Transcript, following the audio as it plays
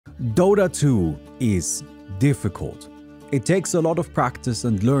Dota 2 is difficult. It takes a lot of practice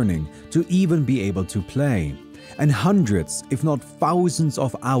and learning to even be able to play, and hundreds, if not thousands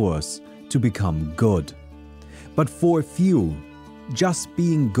of hours to become good. But for a few, just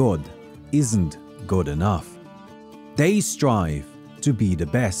being good isn't good enough. They strive to be the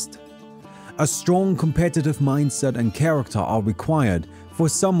best. A strong competitive mindset and character are required for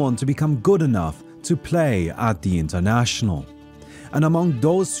someone to become good enough to play at the international. And among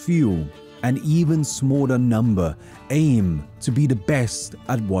those few, an even smaller number aim to be the best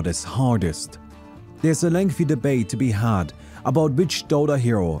at what is hardest. There's a lengthy debate to be had about which Dota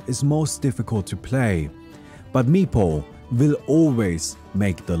hero is most difficult to play, but Meepo will always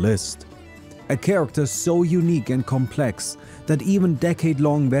make the list. A character so unique and complex that even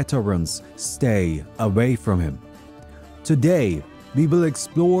decade-long veterans stay away from him. Today, we will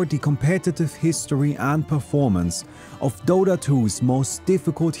explore the competitive history and performance of Dota 2's most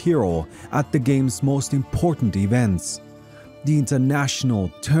difficult hero at the game's most important events, the International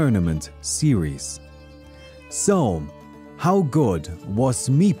Tournament Series. So, how good was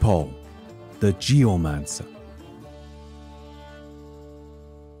Meepo, the Geomancer?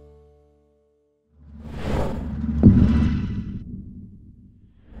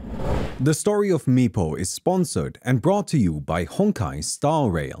 The story of Meepo is sponsored and brought to you by Honkai Star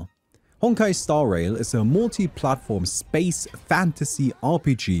Rail. Honkai Star Rail is a multi-platform space fantasy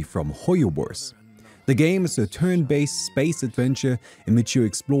RPG from HoYoverse. The game is a turn-based space adventure in which you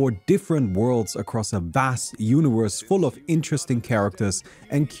explore different worlds across a vast universe full of interesting characters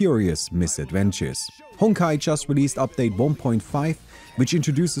and curious misadventures. Honkai just released update 1.5, which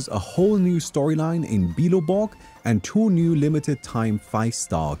introduces a whole new storyline in Biloborg and 2 new limited-time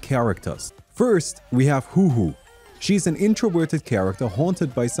 5-star characters. First, we have Huhu. She's an introverted character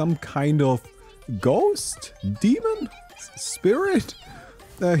haunted by some kind of ghost? Demon? Spirit?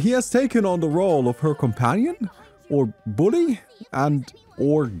 He has taken on the role of her companion, or bully,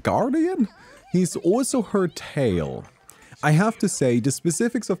 or guardian. He's also her tail. I have to say, the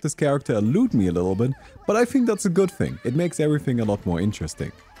specifics of this character elude me a little bit, but I think that's a good thing. It makes everything a lot more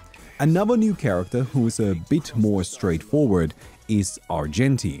interesting. Another new character who is a bit more straightforward is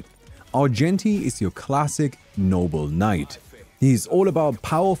Argenti. Argenti is your classic noble knight. He's all about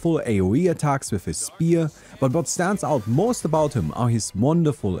powerful AoE attacks with his spear, but what stands out most about him are his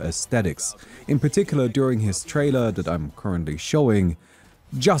wonderful aesthetics. In particular during his trailer that I'm currently showing.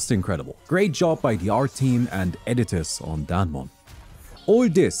 Just incredible. Great job by the art team and editors on that one. All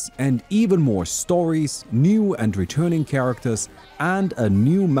this and even more stories, new and returning characters, and a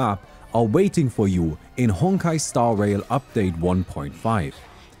new map are waiting for you in Honkai Star Rail Update 1.5.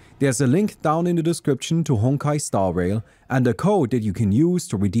 There's a link down in the description to Honkai Star Rail and a code that you can use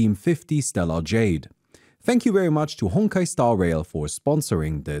to redeem 50 Stellar Jade. Thank you very much to Honkai Star Rail for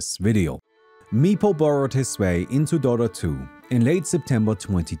sponsoring this video. Meepo burrowed his way into Dota 2 in late September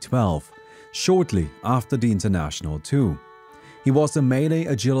 2012, shortly after the International 2. He was a melee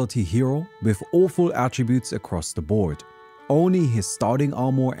agility hero with awful attributes across the board. Only his starting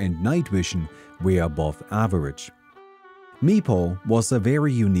armor and night vision were above average. Meepo was a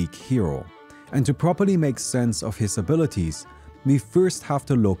very unique hero, and to properly make sense of his abilities, we first have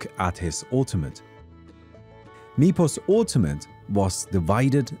to look at his ultimate. Meepo's ultimate was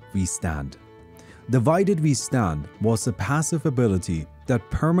Divided We Stand. Divided We Stand was a passive ability that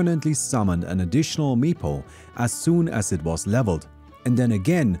permanently summoned an additional Meepo as soon as it was leveled, and then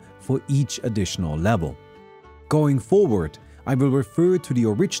again for each additional level. Going forward, I will refer to the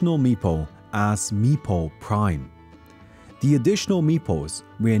original Meepo as Meepo Prime. The additional Meepos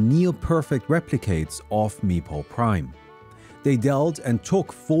were near-perfect replicates of Meepo Prime. They dealt and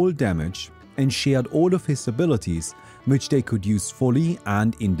took full damage and shared all of his abilities, which they could use fully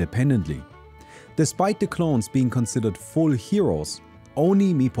and independently. Despite the clones being considered full heroes,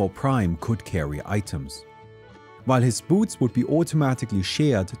 only Meepo Prime could carry items. While his boots would be automatically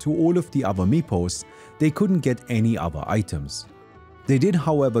shared to all of the other Meepos, they couldn't get any other items. They did,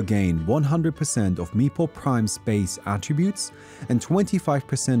 however, gain 100% of Meepo Prime's base attributes and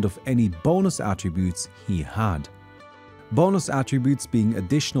 25% of any bonus attributes he had. Bonus attributes being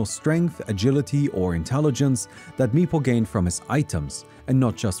additional strength, agility, or intelligence that Meepo gained from his items and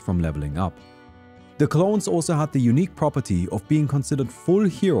not just from leveling up. The clones also had the unique property of being considered full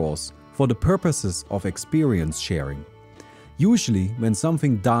heroes for the purposes of experience sharing. Usually, when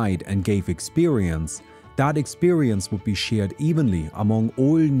something died and gave experience, that experience would be shared evenly among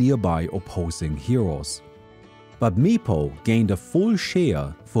all nearby opposing heroes. But Meepo gained a full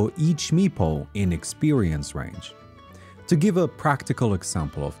share for each Meepo in experience range. To give a practical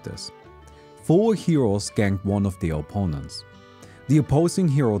example of this, 4 heroes ganked one of their opponents. The opposing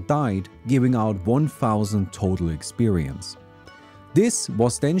hero died, giving out 1000 total experience. This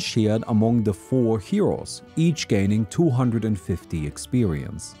was then shared among the 4 heroes, each gaining 250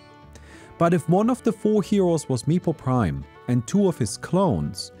 experience. But if one of the 4 heroes was Meepo Prime and 2 of his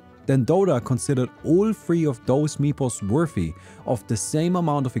clones, then Dota considered all 3 of those Meepos worthy of the same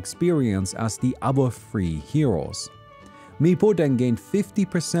amount of experience as the other 3 heroes. Meepo then gained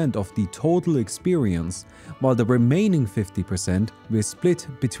 50% of the total experience, while the remaining 50% were split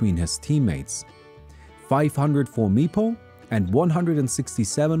between his teammates. 500 for Meepo and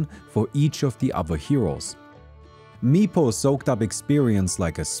 167 for each of the other heroes. Meepo soaked up experience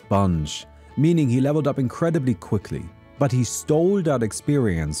like a sponge, meaning he leveled up incredibly quickly, but he stole that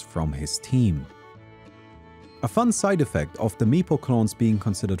experience from his team. A fun side effect of the Meepo clones being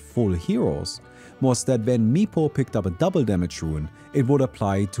considered full heroes was that when Meepo picked up a double damage rune, it would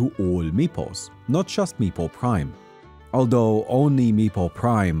apply to all Meepos, not just Meepo Prime, although only Meepo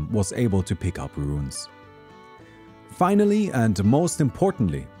Prime was able to pick up runes. Finally, and most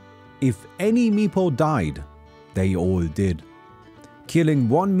importantly, if any Meepo died, they all did. Killing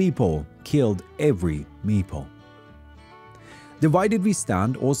one Meepo killed every Meepo. The Why Did We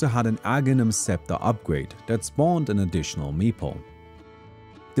Stand also had an Aghanim Scepter upgrade that spawned an additional Meepo.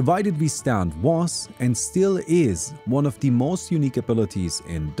 The Why Did We Stand was, and still is, one of the most unique abilities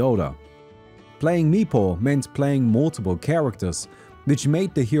in Dota. Playing Meepo meant playing multiple characters, which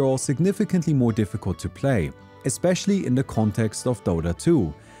made the hero significantly more difficult to play, especially in the context of Dota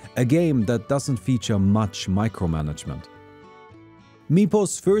 2, a game that doesn't feature much micromanagement.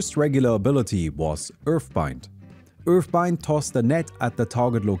 Meepo's first regular ability was Earthbind. Earthbind tossed a net at the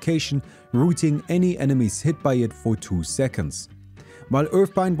target location, rooting any enemies hit by it for 2 seconds. While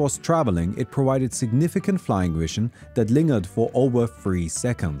Earthbind was traveling, it provided significant flying vision that lingered for over 3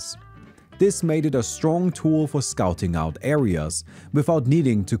 seconds. This made it a strong tool for scouting out areas without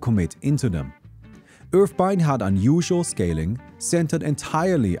needing to commit into them. Earthbind had unusual scaling, centered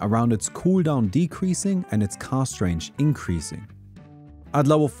entirely around its cooldown decreasing and its cast range increasing. At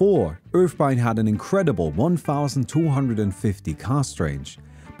level 4, Earthbind had an incredible 1250 cast range,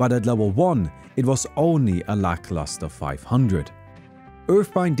 but at level 1 it was only a lackluster 500.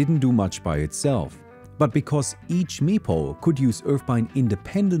 Earthbind didn't do much by itself, but because each Meepo could use Earthbind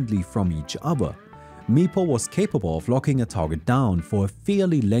independently from each other, Meepo was capable of locking a target down for a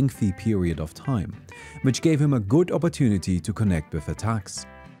fairly lengthy period of time, which gave him a good opportunity to connect with attacks.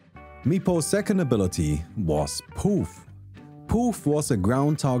 Meepo's second ability was Poof. Poof was a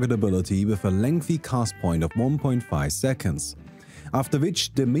ground target ability with a lengthy cast point of 1.5 seconds, after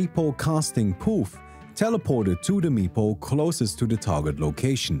which the Meepo casting Poof teleported to the Meepo closest to the target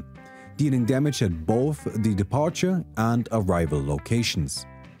location, dealing damage at both the departure and arrival locations.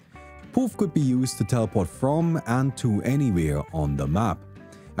 Poof could be used to teleport from and to anywhere on the map,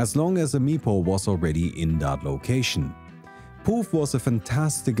 as long as a Meepo was already in that location. Poof was a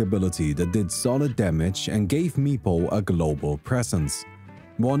fantastic ability that did solid damage and gave Meepo a global presence.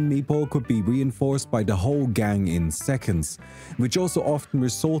 One Meepo could be reinforced by the whole gang in seconds, which also often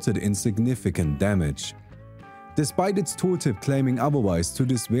resulted in significant damage. Despite its tooltip claiming otherwise to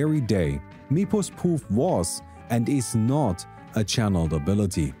this very day, Meepo's Poof was, and is not, a channeled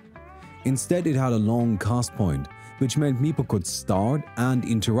ability. Instead, it had a long cast point, which meant Meepo could start and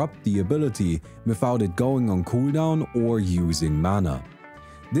interrupt the ability without it going on cooldown or using mana.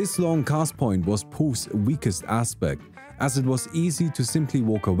 This long cast point was Poof's weakest aspect, as it was easy to simply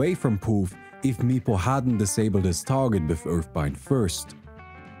walk away from Poof if Meepo hadn't disabled his target with Earthbind first.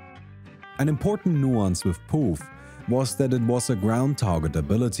 An important nuance with Poof was that it was a ground target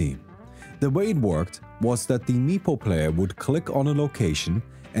ability. The way it worked was that the Meepo player would click on a location,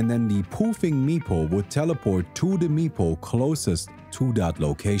 and then the Poofing Meepo would teleport to the Meepo closest to that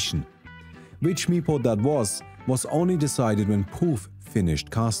location. Which Meepo that was only decided when Poof finished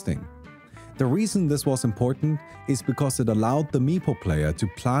casting. The reason this was important is because it allowed the Meepo player to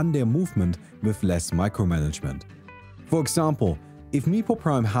plan their movement with less micromanagement. For example, if Meepo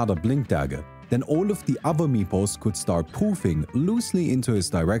Prime had a blink dagger, then all of the other Meepos could start poofing loosely into his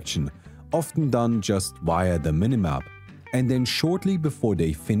direction, often done just via the minimap. And then shortly before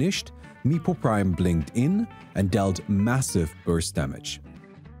they finished, Meepo Prime blinked in and dealt massive burst damage.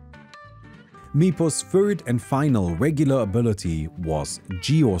 Meepo's third and final regular ability was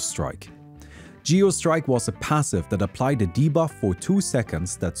Geostrike. Geostrike was a passive that applied a debuff for 2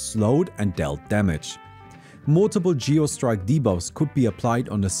 seconds that slowed and dealt damage. Multiple Geostrike debuffs could be applied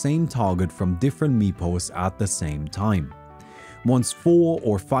on the same target from different Meepos at the same time. Once 4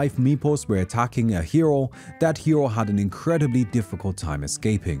 or 5 Meepos were attacking a hero, that hero had an incredibly difficult time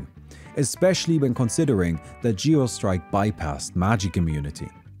escaping. especially when considering that Geostrike bypassed magic immunity.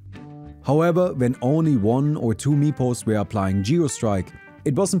 However, when only 1 or 2 Meepos were applying Geostrike,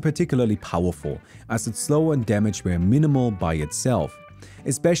 it wasn't particularly powerful, as its slow and damage were minimal by itself,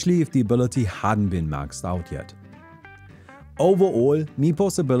 especially if the ability hadn't been maxed out yet. Overall,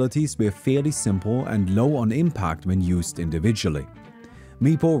 Meepo's abilities were fairly simple and low on impact when used individually.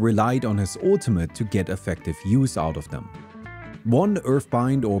 Meepo relied on his ultimate to get effective use out of them. 1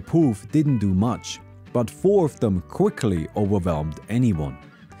 Earthbind or Poof didn't do much, but 4 of them quickly overwhelmed anyone.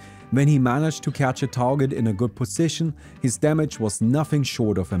 When he managed to catch a target in a good position, his damage was nothing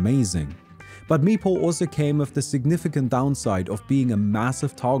short of amazing. But Meepo also came with the significant downside of being a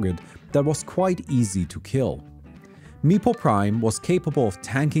massive target that was quite easy to kill. Meepo Prime was capable of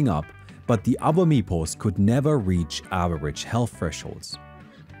tanking up, but the other Meepos could never reach average health thresholds.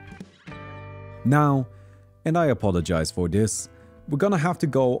 Now, and I apologize for this, we're gonna have to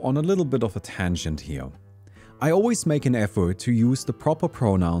go on a little bit of a tangent here. I always make an effort to use the proper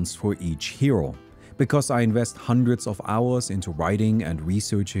pronouns for each hero, because I invest hundreds of hours into writing and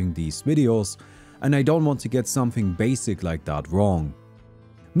researching these videos, and I don't want to get something basic like that wrong.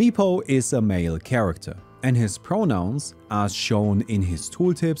 Meepo is a male character, and his pronouns, as shown in his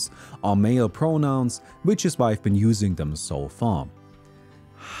tooltips, are male pronouns, which is why I've been using them so far.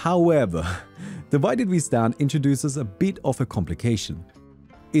 However, Divided We Stand introduces a bit of a complication.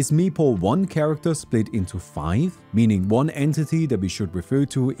 Is Meepo one character split into 5, meaning one entity that we should refer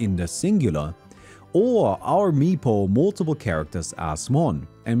to in the singular, or are Meepo multiple characters as one,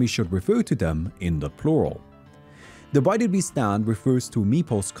 and we should refer to them in the plural? Divided We Stand refers to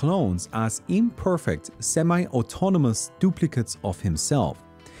Meepo's clones as imperfect, semi-autonomous duplicates of himself,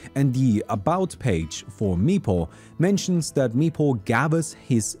 and the About page for Meepo mentions that Meepo gathers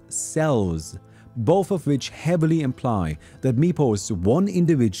his cells, both of which heavily imply that Meepo is one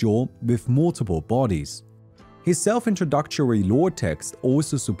individual with multiple bodies. His self-introductory lore text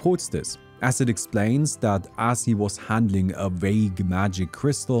also supports this, as it explains that as he was handling a vague magic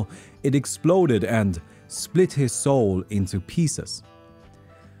crystal, it exploded and split his soul into pieces.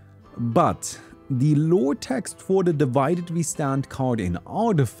 But the lore text for the Divided We Stand card in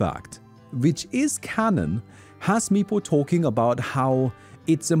Artifact, which is canon, has Meepo talking about how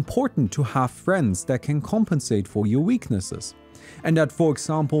it's important to have friends that can compensate for your weaknesses, and that, for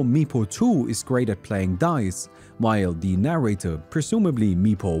example, Meepo 2 is great at playing dice, while the narrator, presumably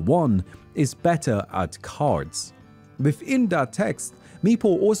Meepo 1, is better at cards. Within that text,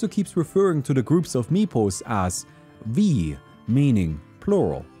 Meepo also keeps referring to the groups of Meepos as we, meaning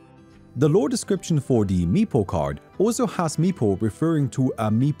plural. The lore description for the Meepo card also has Meepo referring to a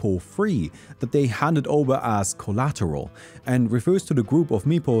Meepo free that they handed over as collateral, and refers to the group of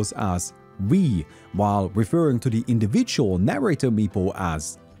Meepos as we, while referring to the individual narrator Meepo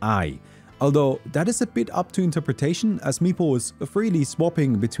as I. Although that is a bit up to interpretation, as Meepo is freely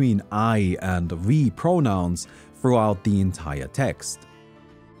swapping between I and we pronouns throughout the entire text.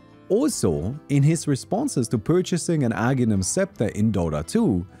 Also, in his responses to purchasing an Aghanim Scepter in Dota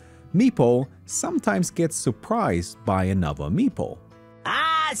 2, Meepo sometimes gets surprised by another Meepo.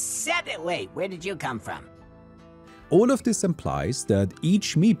 Ah, wait, where did you come from? All of this implies that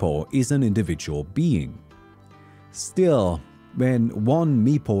each Meepo is an individual being. Still, when one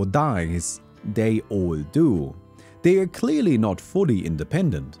Meepo dies, they all do. They are clearly not fully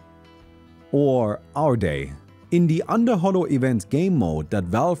independent. Or are they? In the Underhollow event game mode that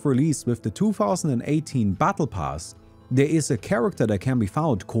Valve released with the 2018 Battle Pass, there is a character that can be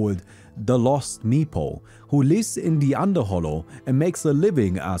found called the Lost Meepo, who lives in the Underhollow and makes a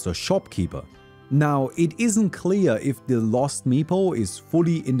living as a shopkeeper. Now, it isn't clear if the Lost Meepo is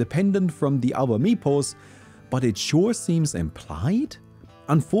fully independent from the other Meepos, but it sure seems implied.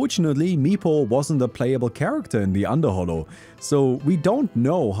 Unfortunately, Meepo wasn't a playable character in the Underhollow, so we don't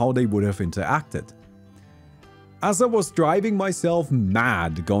know how they would have interacted. As I was driving myself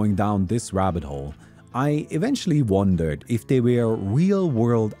mad going down this rabbit hole, I eventually wondered if there were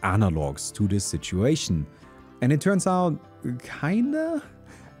real-world analogs to this situation, and it turns out, kinda?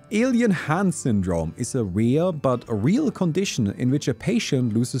 Alien hand syndrome is a rare but a real condition in which a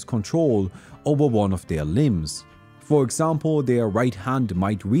patient loses control over one of their limbs. For example, their right hand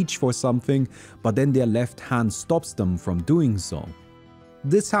might reach for something, but then their left hand stops them from doing so.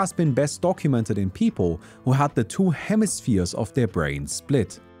 This has been best documented in people who had the 2 hemispheres of their brain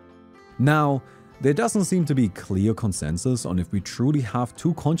split. Now, there doesn't seem to be clear consensus on if we truly have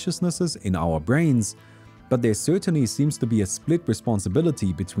 2 consciousnesses in our brains, but there certainly seems to be a split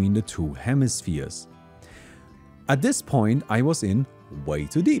responsibility between the 2 hemispheres. At this point, I was in way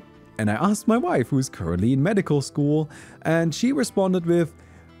too deep, and I asked my wife, who is currently in medical school, and she responded with,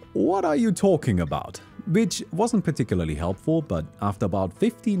 "What are you talking about?" Which wasn't particularly helpful, but after about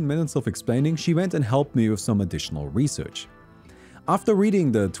 15 minutes of explaining, she went and helped me with some additional research. After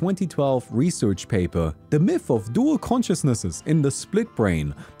reading the 2012 research paper, The Myth of Dual Consciousnesses in the Split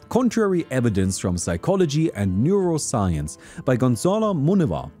Brain, Contrary Evidence from Psychology and Neuroscience by Gonzalo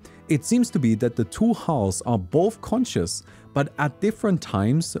Muniva, it seems to be that the two halves are both conscious, but at different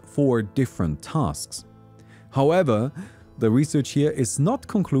times for different tasks. However, the research here is not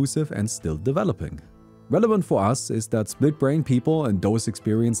conclusive and still developing. Relevant for us is that split-brain people and those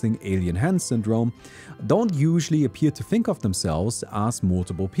experiencing alien hand syndrome don't usually appear to think of themselves as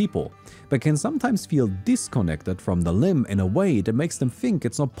multiple people, but can sometimes feel disconnected from the limb in a way that makes them think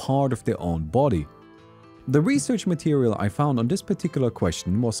it's not part of their own body. The research material I found on this particular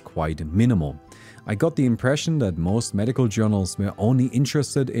question was quite minimal. I got the impression that most medical journals were only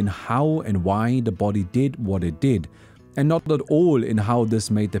interested in how and why the body did what it did, and not at all in how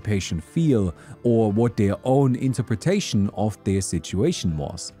this made the patient feel or what their own interpretation of their situation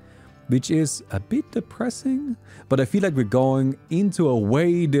was. Which is a bit depressing, but I feel like we're going into a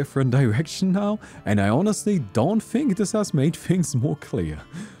way different direction now, and I honestly don't think this has made things more clear.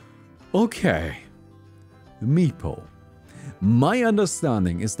 Okay, Meepo. My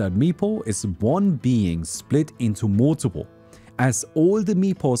understanding is that Meepo is one being split into multiple, as all the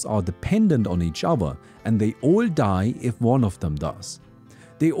Meepos are dependent on each other and they all die if one of them does.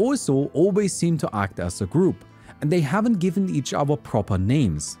 They also always seem to act as a group, and they haven't given each other proper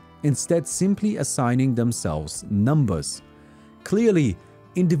names, instead simply assigning themselves numbers. Clearly,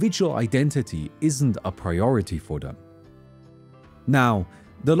 individual identity isn't a priority for them. Now,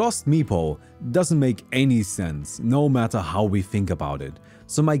 the lost Meepo doesn't make any sense, no matter how we think about it.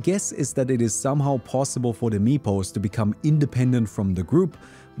 So my guess is that it is somehow possible for the Meepos to become independent from the group,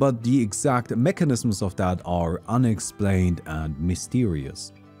 but the exact mechanisms of that are unexplained and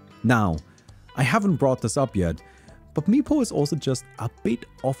mysterious. Now, I haven't brought this up yet, but Meepo is also just a bit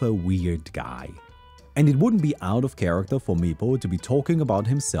of a weird guy. And it wouldn't be out of character for Meepo to be talking about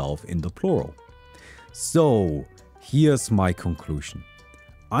himself in the plural. So, here's my conclusion.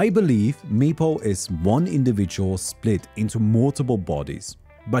 I believe Meepo is one individual split into multiple bodies,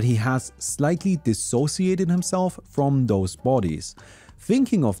 but he has slightly dissociated himself from those bodies,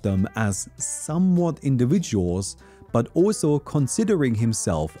 thinking of them as somewhat individuals, but also considering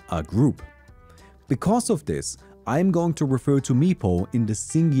himself a group. Because of this, I'm going to refer to Meepo in the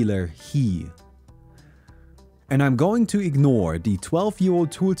singular he. And I'm going to ignore the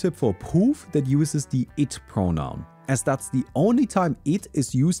 12-year-old tooltip for proof that uses the it pronoun, as that's the only time it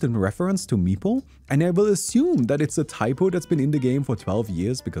is used in reference to Meepo, and I will assume that it's a typo that's been in the game for 12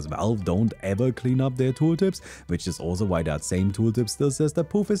 years because Valve don't ever clean up their tooltips, which is also why that same tooltip still says that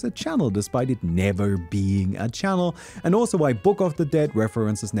Poof is a channel despite it never being a channel, and also why Book of the Dead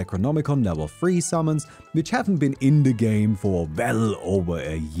references Necronomicon level 3 summons, which haven't been in the game for well over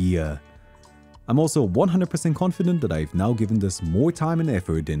a year. I'm also 100% confident that I've now given this more time and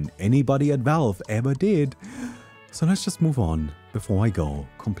effort than anybody at Valve ever did. So let's just move on before I go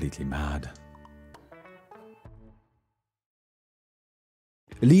completely mad.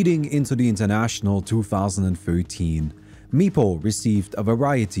 Leading into the International 2013, Meepo received a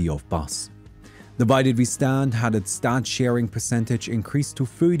variety of buffs. Divided We Stand had its stat sharing percentage increased to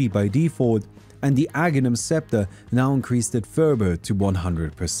 30 by default, and the Aghanim Scepter now increased it further to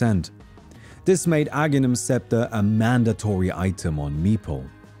 100%. This made Aghanim Scepter a mandatory item on Meepo.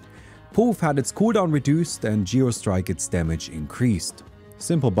 Poof had its cooldown reduced and Geostrike its damage increased.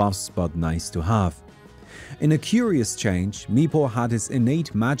 Simple buffs, but nice to have. In a curious change, Meepo had his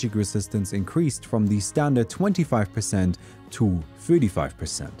innate magic resistance increased from the standard 25% to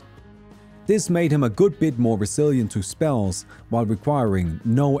 35%. This made him a good bit more resilient to spells while requiring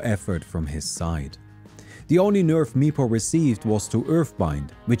no effort from his side. The only nerf Meepo received was to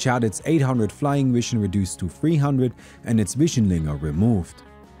Earthbind, which had its 800 flying vision reduced to 300 and its Visionlinger removed.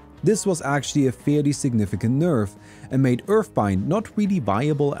 This was actually a fairly significant nerf and made Earthbind not really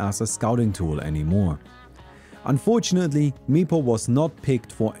viable as a scouting tool anymore. Unfortunately, Meepo was not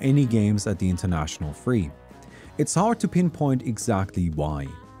picked for any games at the International Free. It's hard to pinpoint exactly why.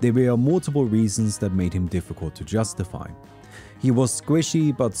 There were multiple reasons that made him difficult to justify. He was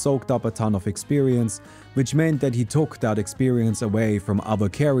squishy but soaked up a ton of experience, which meant that he took that experience away from other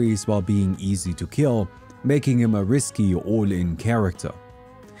carries while being easy to kill, making him a risky all-in character.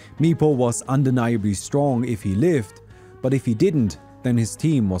 Meepo was undeniably strong if he lived, but if he didn't, then his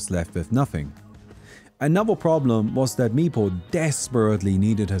team was left with nothing. Another problem was that Meepo desperately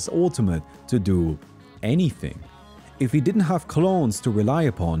needed his ultimate to do anything. If he didn't have clones to rely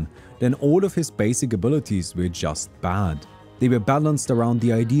upon, then all of his basic abilities were just bad. They were balanced around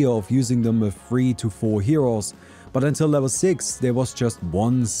the idea of using them with 3 to 4 heroes, but until level 6 there was just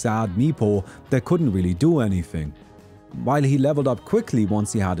one sad Meepo that couldn't really do anything. While he leveled up quickly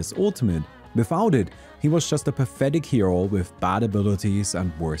once he had his ultimate, without it, he was just a pathetic hero with bad abilities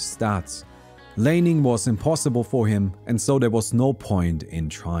and worse stats. Laning was impossible for him, and so there was no point in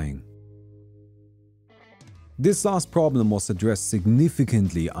trying. This last problem was addressed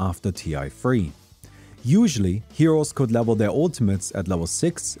significantly after TI3. Usually, heroes could level their ultimates at level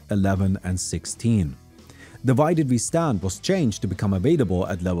 6, 11 and 16. Divided We Stand was changed to become available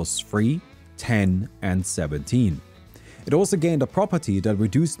at levels 3, 10 and 17. It also gained a property that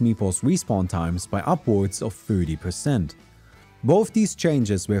reduced Meepo's respawn times by upwards of 30%. Both these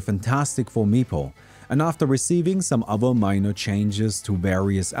changes were fantastic for Meepo, and after receiving some other minor changes to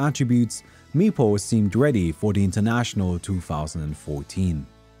various attributes, Meepo seemed ready for the International 2014.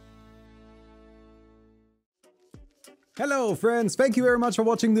 Hello friends, thank you very much for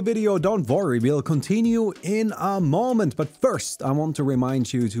watching the video. Don't worry, we'll continue in a moment. But first, I want to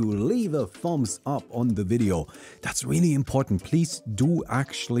remind you to leave a thumbs up on the video. That's really important. Please do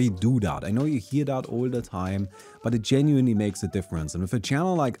actually do that. I know you hear that all the time, but it genuinely makes a difference. And with a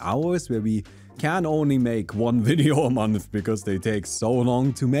channel like ours, where we can only make one video a month because they take so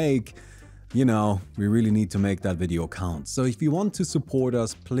long to make, you know, we really need to make that video count. So if you want to support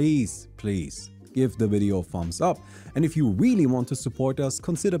us, please give the video a thumbs up. And if you really want to support us,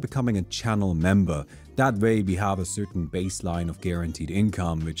 consider becoming a channel member. That way we have a certain baseline of guaranteed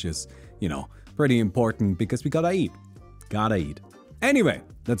income, which is, you know, pretty important because we gotta eat. Anyway,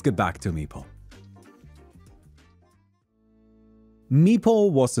 let's get back to Meepo.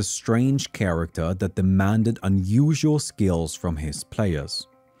 Meepo was a strange character that demanded unusual skills from his players.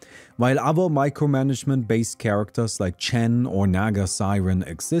 While other micromanagement-based characters like Chen or Naga Siren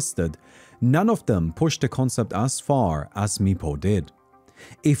existed, none of them pushed the concept as far as Meepo did.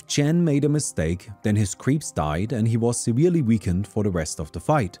 If Chen made a mistake, then his creeps died and he was severely weakened for the rest of the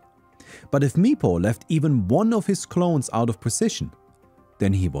fight. But if Meepo left even one of his clones out of position,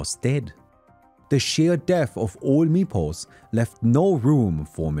 then he was dead. The sheer death of all Meepos left no room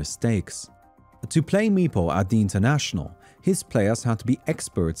for mistakes. To play Meepo at the International, his players had to be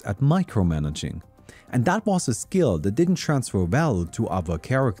experts at micromanaging, and that was a skill that didn't transfer well to other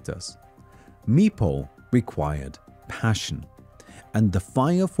characters. Meepo required passion, and the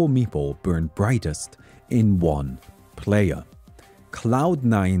fire for Meepo burned brightest in one player: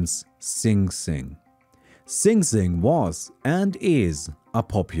 Cloud9's Sing Sing. Sing Sing was and is a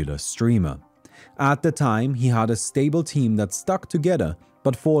popular streamer. At the time, he had a stable team that stuck together,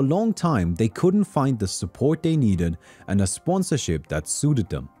 but for a long time they couldn't find the support they needed and a sponsorship that suited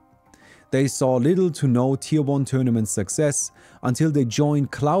them. They saw little to no Tier 1 tournament success until they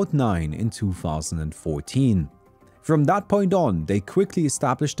joined Cloud9 in 2014. From that point on, they quickly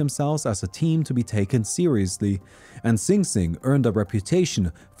established themselves as a team to be taken seriously, and Sing Sing earned a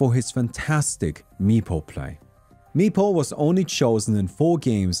reputation for his fantastic Meepo play. Meepo was only chosen in 4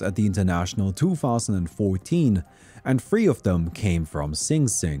 games at the International 2014, and 3 of them came from Sing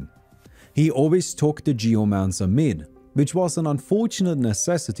Sing. He always took the Geomancer mid, which was an unfortunate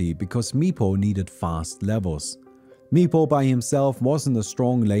necessity because Meepo needed fast levels. Meepo by himself wasn't a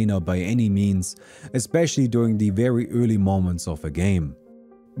strong laner by any means, especially during the very early moments of a game.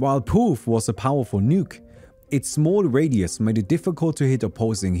 While Poof was a powerful nuke, its small radius made it difficult to hit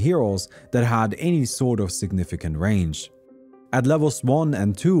opposing heroes that had any sort of significant range. At levels 1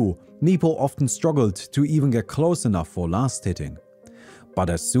 and 2, Meepo often struggled to even get close enough for last hitting. But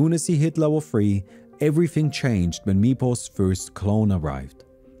as soon as he hit level 3, everything changed when Meepo's first clone arrived.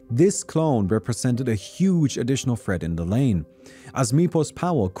 This clone represented a huge additional threat in the lane, as Meepo's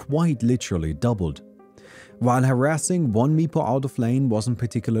power quite literally doubled. While harassing one Meepo out of lane wasn't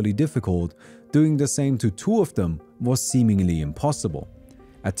particularly difficult, doing the same to 2 of them was seemingly impossible.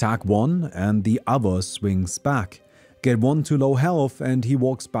 Attack one and the other swings back. Get one to low health and he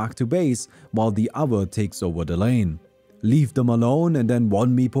walks back to base while the other takes over the lane. Leave them alone and then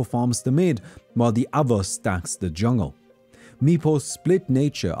one Meepo farms the mid while the other stacks the jungle. Meepo's split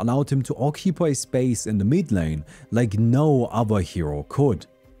nature allowed him to occupy space in the mid lane like no other hero could.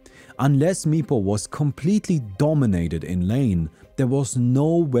 Unless Meepo was completely dominated in lane, there was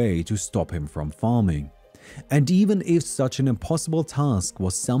no way to stop him from farming. And even if such an impossible task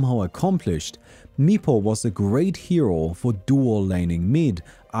was somehow accomplished, Meepo was a great hero for dual laning mid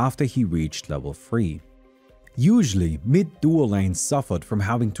after he reached level 3. Usually, mid dual lanes suffered from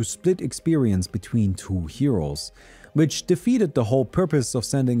having to split experience between 2 heroes, which defeated the whole purpose of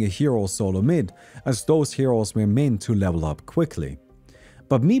sending a hero solo mid, as those heroes were meant to level up quickly.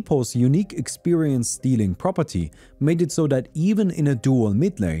 But Meeple's unique experience stealing property made it so that even in a dual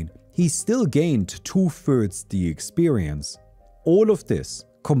mid lane, he still gained 2/3 the experience. All of this,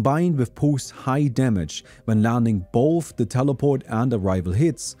 combined with Pooh's high damage when landing both the teleport and arrival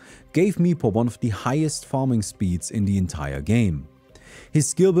hits, gave Meepo one of the highest farming speeds in the entire game. His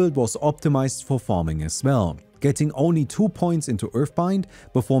skill build was optimized for farming as well, getting only 2 points into Earthbind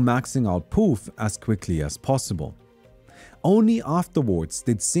before maxing out Poof as quickly as possible. Only afterwards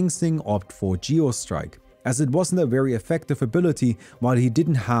did Sing Sing opt for Geostrike, as it wasn't a very effective ability while he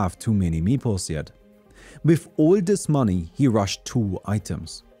didn't have too many Meeples yet. With all this money, he rushed 2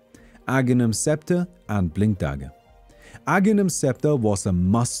 items: Aghanim Scepter and Blink Dagger. Aghanim Scepter was a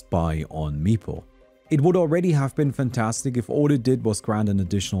must-buy on Meeple. It would already have been fantastic if all it did was grant an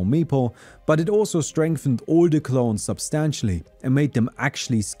additional Meeple, but it also strengthened all the clones substantially and made them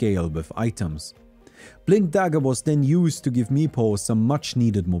actually scale with items. Blink Dagger was then used to give Meepo some much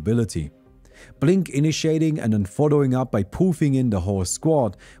needed mobility. Blink initiating and then following up by poofing in the whole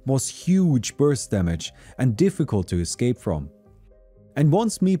squad was huge burst damage and difficult to escape from. And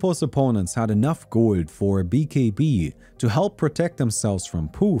once Meepo's opponents had enough gold for a BKB to help protect themselves from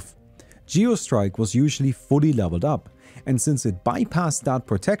poof, Geostrike was usually fully leveled up, and since it bypassed that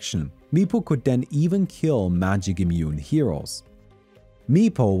protection, Meepo could then even kill magic immune heroes.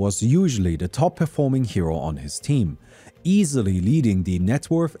 Meepo was usually the top performing hero on his team, easily leading the net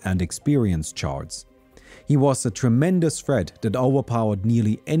worth and experience charts. He was a tremendous threat that overpowered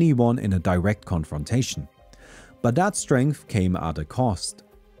nearly anyone in a direct confrontation. But that strength came at a cost.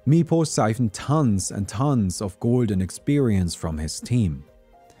 Meepo siphoned tons and tons of gold and experience from his team.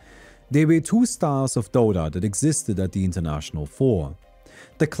 There were 2 styles of Dota that existed at the International 4.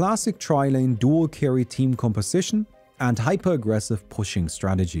 The classic tri-lane dual carry team composition and hyper-aggressive pushing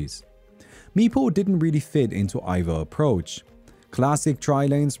strategies. Meepo didn't really fit into either approach. Classic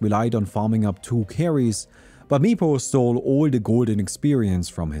tri-lanes relied on farming up 2 carries, but Meepo stole all the gold and experience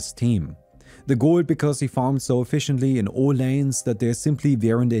from his team. The gold because he farmed so efficiently in all lanes that there simply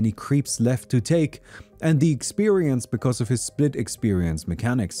weren't any creeps left to take, and the experience because of his split experience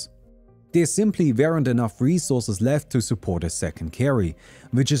mechanics. There simply weren't enough resources left to support a second carry,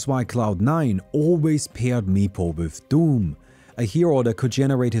 which is why Cloud9 always paired Meepo with Doom, a hero that could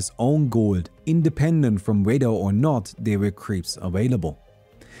generate his own gold independent from whether or not there were creeps available.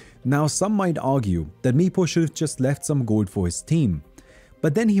 Now some might argue that Meepo should have just left some gold for his team,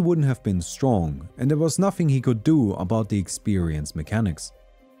 but then he wouldn't have been strong and there was nothing he could do about the experience mechanics.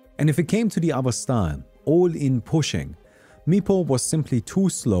 And if it came to the other style, all-in pushing, Meepo was simply too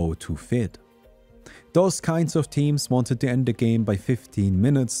slow to fit. Those kinds of teams wanted to end the game by 15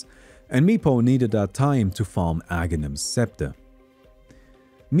 minutes, and Meepo needed that time to farm Aghanim's Scepter.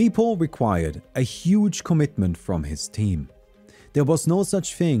 Meepo required a huge commitment from his team. There was no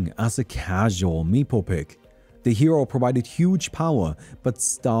such thing as a casual Meepo pick. The hero provided huge power but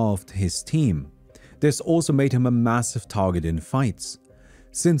starved his team. This also made him a massive target in fights.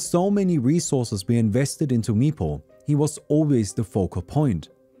 Since so many resources were invested into Meepo, he was always the focal point.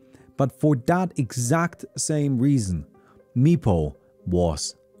 But for that exact same reason, Meepo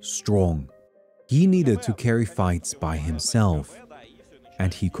was strong. He needed to carry fights by himself,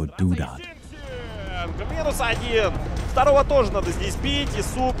 and he could do that. -1. Второго тоже надо здесь бить, и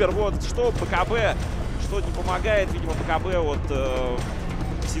супер. Вот что БКБ, что не помогает, видимо, БКБ от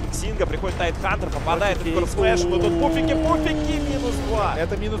Синга. Приходит Тайтхантер, попадает в корсмэш. Но тут пуфики, -2.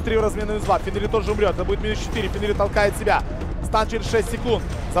 Это -3 в размене -2. Фенри тоже умрет. Это будет -4. Фенри толкает себя. Стан через 6 секунд.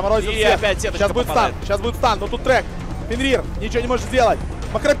 Заморозил всех. Опять Сейчас будет стан. Сейчас будет стан. Но тут трек. Фенрир ничего не может сделать.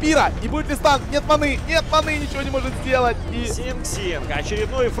 Макрапира. Не будет ли стан? Нет маны. Нет маны. Ничего не может сделать. И... Синг.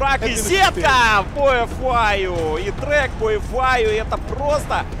 Очередной фраг. И сетка по Эфаю. И трек по Эфаю. Это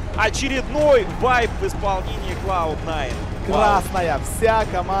просто очередной вайп в исполнении Cloud9. Красная. Вся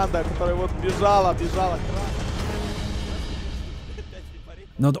команда, которая вот бежала.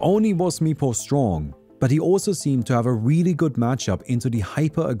 Not only was Meepo strong, but he also seemed to have a really good matchup into the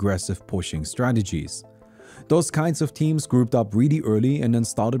hyper-aggressive pushing strategies. Those kinds of teams grouped up really early and then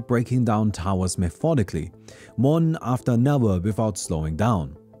started breaking down towers methodically, one after another without slowing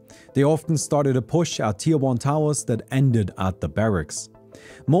down. They often started a push at tier 1 towers that ended at the barracks.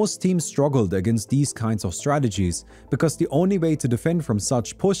 Most teams struggled against these kinds of strategies because the only way to defend from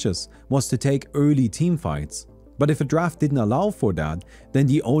such pushes was to take early teamfights. But if a draft didn't allow for that, then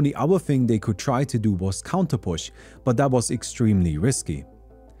the only other thing they could try to do was counterpush, but that was extremely risky.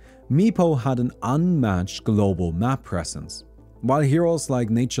 Meepo had an unmatched global map presence. While heroes like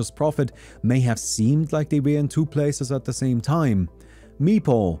Nature's Prophet may have seemed like they were in 2 places at the same time,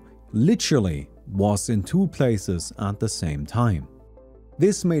 Meepo literally was in 2 places at the same time.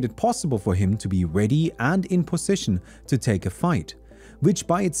 This made it possible for him to be ready and in position to take a fight, which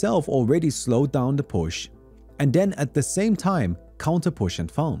by itself already slowed down the push, and then at the same time counter-push and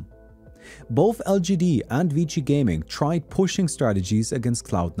farm. Both LGD and VG Gaming tried pushing strategies against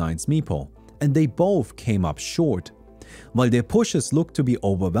Cloud9's Meepo, and they both came up short. While their pushes looked to be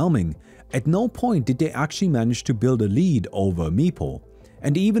overwhelming, at no point did they actually manage to build a lead over Meepo,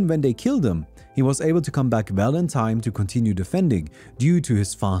 and even when they killed him, he was able to come back well in time to continue defending due to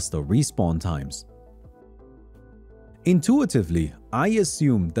his faster respawn times. Intuitively, I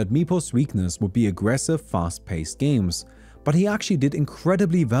assumed that Meepo's weakness would be aggressive, fast-paced games, but he actually did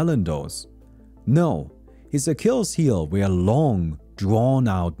incredibly well in those. No, his Achilles heel were long,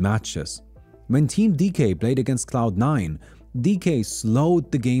 drawn-out matches. When Team DK played against Cloud9, DK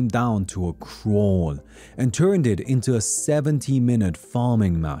slowed the game down to a crawl and turned it into a 70-minute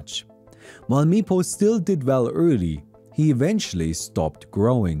farming match. While Meepo still did well early, he eventually stopped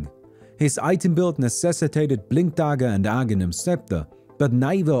growing. His item build necessitated Blink Dagger and Aghanim Scepter, but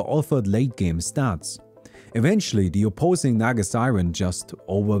neither offered late-game stats. Eventually, the opposing Naga Siren just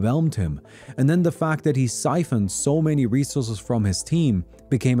overwhelmed him, and then the fact that he siphoned so many resources from his team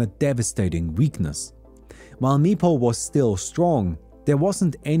became a devastating weakness. While Meepo was still strong, there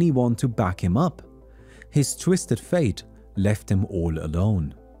wasn't anyone to back him up. His twisted fate left him all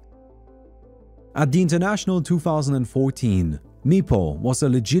alone. At the International 2014, Meepo was a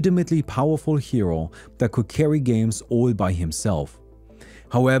legitimately powerful hero that could carry games all by himself.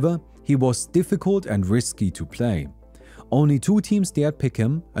 However, he was difficult and risky to play. Only 2 teams dared pick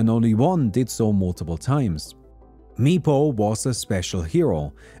him, and only one did so multiple times. Meepo was a special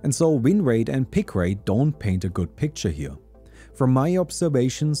hero, and so win rate and pick rate don't paint a good picture here. From my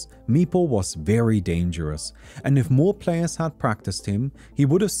observations, Meepo was very dangerous, and if more players had practiced him, he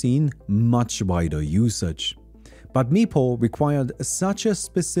would have seen much wider usage. But Meepo required such a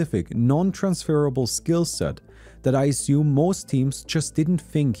specific, non-transferable skill set that I assume most teams just didn't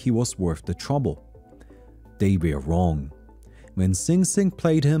think he was worth the trouble. They were wrong. When Sing Sing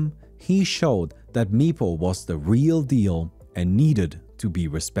played him, he showed that Meepo was the real deal and needed to be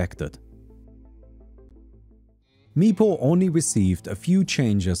respected. Meepo only received a few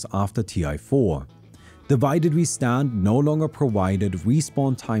changes after TI4. Divided We Stand no longer provided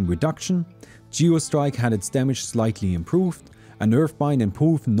respawn time reduction, Geostrike had its damage slightly improved, and Earthbind and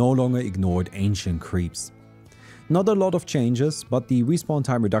Poof no longer ignored ancient creeps. Not a lot of changes, but the respawn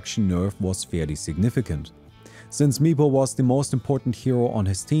time reduction nerf was fairly significant. Since Meepo was the most important hero on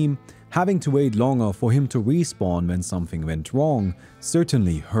his team, having to wait longer for him to respawn when something went wrong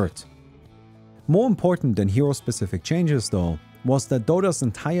certainly hurt. More important than hero-specific changes though, was that Dota's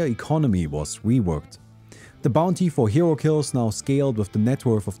entire economy was reworked. The bounty for hero kills now scaled with the net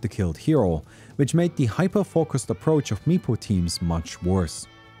worth of the killed hero, which made the hyper-focused approach of Meepo teams much worse.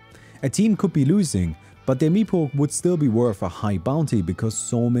 A team could be losing, but their Meepo would still be worth a high bounty because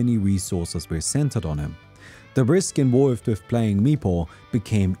so many resources were centered on him. The risk involved with playing Meepo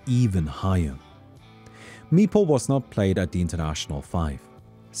became even higher. Meepo was not played at the International 5.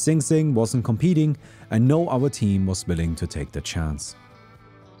 Sing Sing wasn't competing, and no other team was willing to take the chance.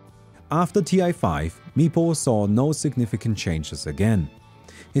 After TI5, Meepo saw no significant changes again.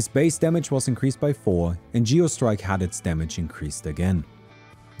 His base damage was increased by 4, and Geostrike had its damage increased again.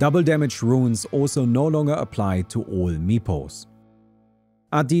 Double damage runes also no longer applied to all Meepos.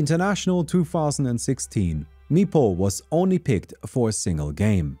 At the International 2016, Meepo was only picked for a single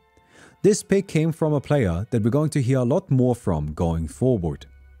game. This pick came from a player that we're going to hear a lot more from going forward,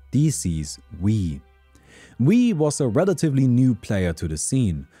 DC's Wii. Wii was a relatively new player to the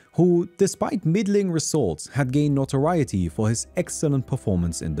scene, who, despite middling results, had gained notoriety for his excellent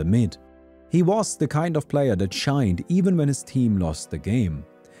performance in the mid. He was the kind of player that shined even when his team lost the game.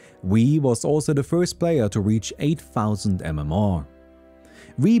 Wii was also the first player to reach 8,000 MMR.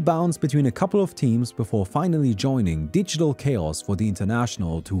 Wii bounced between a couple of teams before finally joining Digital Chaos for the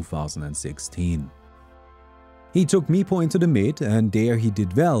International 2016. He took Meepo into the mid, and there he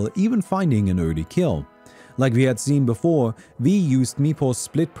did well, even finding an early kill. Like we had seen before, Wii used Meepo's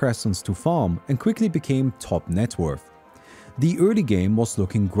split presence to farm and quickly became top net worth. The early game was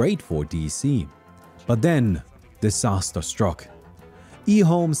looking great for DC. But then, disaster struck.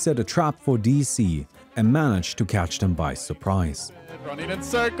 eHome set a trap for DC and managed to catch them by surprise. Running in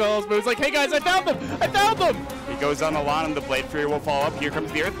circles, but it's like, hey guys, I found them! I found them! He goes on the Lanham, the Blade Fury will follow up. Here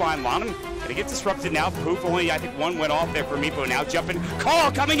comes the Earthbind. Lanham, gonna get disrupted now. Poof, only I think one went off there for Meepo. Now jumping,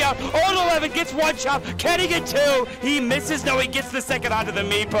 Call coming out. Old 11 gets one shot. Can he get 2? He misses. No, he gets the second onto the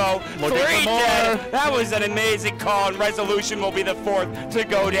Meepo. 3 dead. That was an amazing call, and Resolution will be the 4th to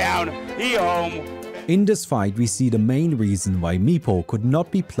go down. eHome. In this fight, we see the main reason why Meepo could not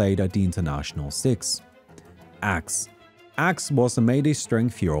be played at the International 6. Axe. Axe was a melee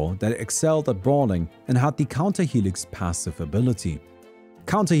strength hero that excelled at brawling and had the Counter Helix passive ability.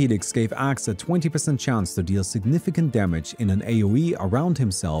 Counter Helix gave Axe a 20% chance to deal significant damage in an AoE around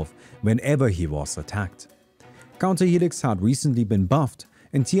himself whenever he was attacked. Counter Helix had recently been buffed,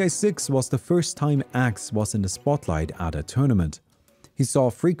 and TI6 was the first time Axe was in the spotlight at a tournament. He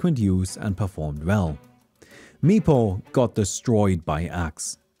saw frequent use and performed well. Meepo got destroyed by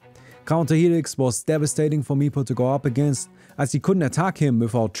Axe. Counter Helix was devastating for Meepo to go up against, as he couldn't attack him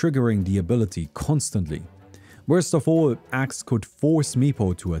without triggering the ability constantly. Worst of all, Axe could force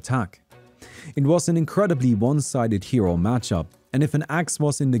Meepo to attack. It was an incredibly one-sided hero matchup, and if an Axe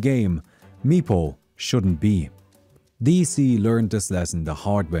was in the game, Meepo shouldn't be. DC learned this lesson the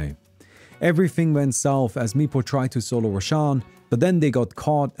hard way. Everything went south as Meepo tried to solo Roshan, but then they got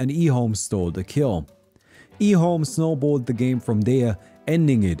caught and eHome stole the kill. eHome snowballed the game from there,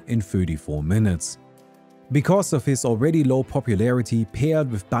 ending it in 34 minutes. Because of his already low popularity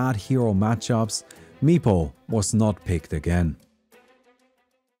paired with bad hero matchups, Meepo was not picked again.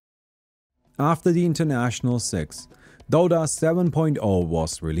 After the International 6, Dota 7.0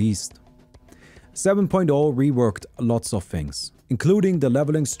 was released. 7.0 reworked lots of things, including the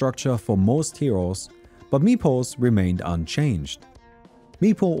leveling structure for most heroes, but Meepo's remained unchanged.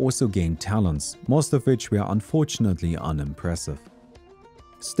 Meepo also gained talents, most of which were unfortunately unimpressive.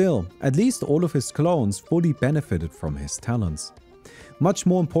 Still, at least all of his clones fully benefited from his talents. Much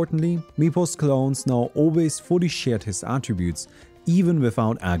more importantly, Meepo's clones now always fully shared his attributes, even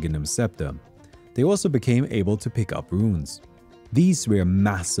without Aghanim Scepter. They also became able to pick up runes. These were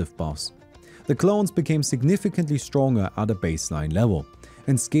massive buffs. The clones became significantly stronger at a baseline level,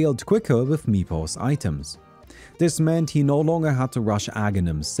 and scaled quicker with Meepo's items. This meant he no longer had to rush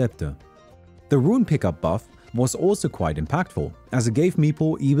Aghanim's Scepter. The rune pickup buff was also quite impactful, as it gave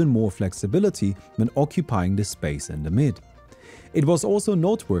Meepo even more flexibility when occupying the space in the mid. It was also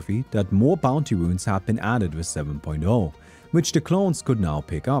noteworthy that more bounty runes had been added with 7.0, which the clones could now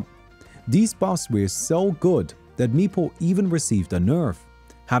pick up. These buffs were so good that Meepo even received a nerf,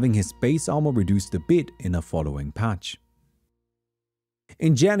 having his base armor reduced a bit in a following patch.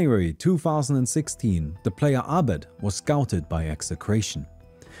 In January 2016, the player Abed was scouted by Execration.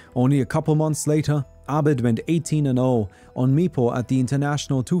 Only a couple months later, Abed went 18-0 on Meepo at the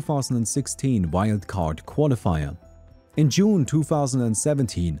International 2016 Wildcard Qualifier. In June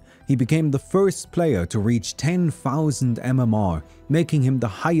 2017, he became the first player to reach 10,000 MMR, making him the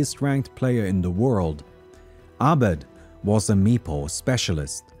highest ranked player in the world. Abed was a Meepo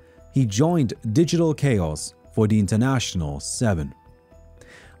specialist. He joined Digital Chaos for the International 7.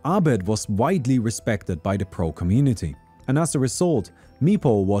 Abed was widely respected by the pro community, and as a result,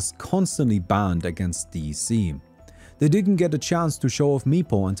 Meepo was constantly banned against DC. They didn't get a chance to show off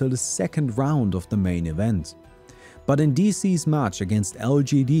Meepo until the second round of the main event. But in DC's match against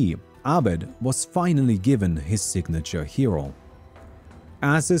LGD, Abed was finally given his signature hero.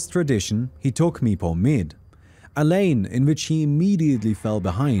 As is tradition, he took Meepo mid, a lane in which he immediately fell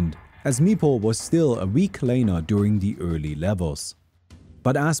behind, as Meepo was still a weak laner during the early levels.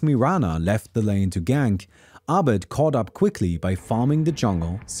 But as Mirana left the lane to gank, Abed caught up quickly by farming the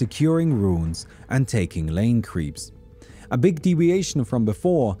jungle, securing runes, and taking lane creeps. A big deviation from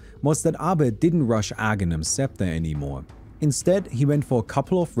before was that Abed didn't rush Aghanim's Scepter anymore. Instead, he went for a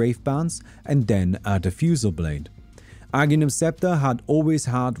couple of Wraith Bands and then a Diffusal Blade. Aghanim's Scepter had always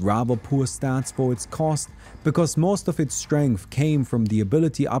had rather poor stats for its cost because most of its strength came from the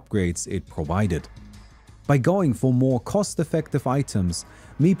ability upgrades it provided. By going for more cost-effective items,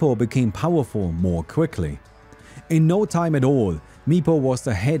 Meepo became powerful more quickly. In no time at all, Meepo was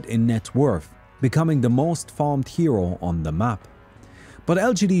ahead in net worth, becoming the most farmed hero on the map. But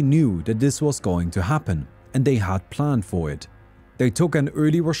LGD knew that this was going to happen, and they had planned for it. They took an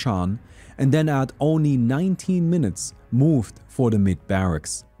early Roshan, and then at only 19 minutes moved for the mid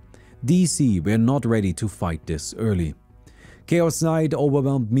barracks. DC were not ready to fight this early. Chaos Knight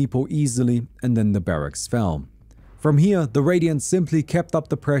overwhelmed Meepo easily, and then the barracks fell. From here, the Radiant simply kept up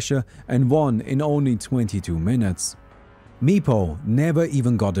the pressure and won in only 22 minutes. Meepo never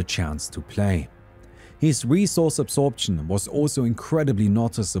even got a chance to play. His resource absorption was also incredibly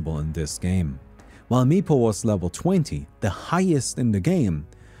noticeable in this game. While Meepo was level 20, the highest in the game,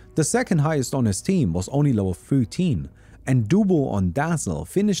 the second highest on his team was only level 13, and Dubo on Dazzle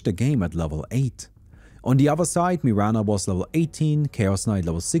finished the game at level 8. On the other side, Mirana was level 18, Chaos Knight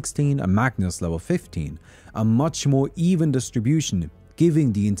level 16 and Magnus level 15, a much more even distribution,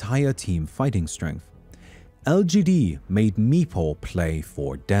 giving the entire team fighting strength. LGD made Meepo play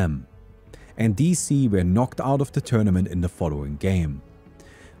for them. and DC were knocked out of the tournament in the following game.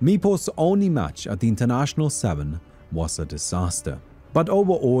 Meepo's only match at the International 7 was a disaster, but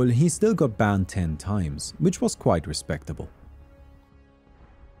overall he still got banned 10 times, which was quite respectable.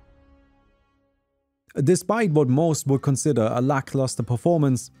 Despite what most would consider a lackluster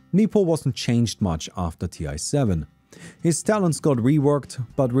performance, Meepo wasn't changed much after TI7. His talents got reworked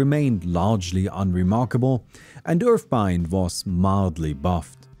but remained largely unremarkable, and Earthbind was mildly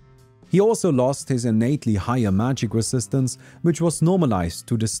buffed. He also lost his innately higher magic resistance, which was normalized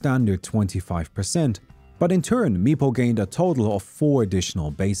to the standard 25%, but in turn Meepo gained a total of 4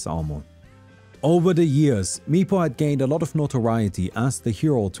 additional base armor. Over the years, Meepo had gained a lot of notoriety as the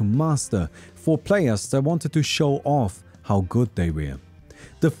hero to master for players that wanted to show off how good they were.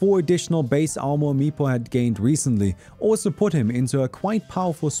 The 4 additional base armor Meepo had gained recently also put him into a quite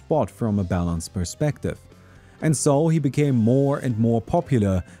powerful spot from a balance perspective. And so he became more and more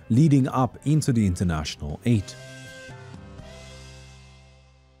popular leading up into the International 8.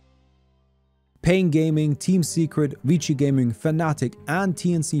 Pain Gaming, Team Secret, Vici Gaming, Fnatic and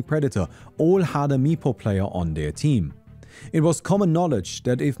TNC Predator all had a Meepo player on their team. It was common knowledge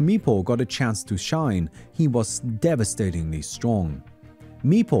that if Meepo got a chance to shine, he was devastatingly strong.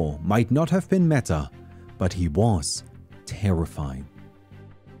 Meepo might not have been meta, but he was terrifying.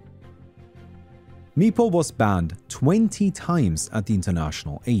 Meepo was banned 20 times at the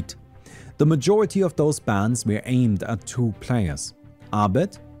International 8. The majority of those bans were aimed at 2 players,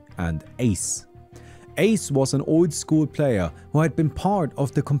 Abed and Ace. Ace was an old-school player who had been part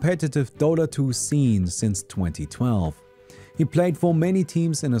of the competitive Dota 2 scene since 2012. He played for many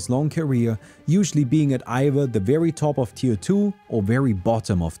teams in his long career, usually being at either the very top of Tier 2 or very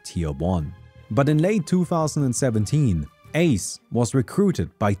bottom of Tier 1. But in late 2017, Ace was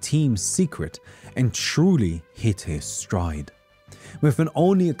recruited by Team Secret and truly hit his stride. Within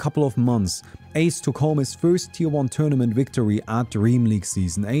only a couple of months, Ace took home his first Tier 1 tournament victory at Dream League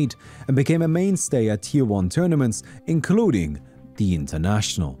Season 8 and became a mainstay at Tier 1 tournaments, including the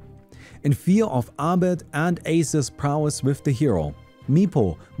International. In fear of Abed and Ace's prowess with the hero,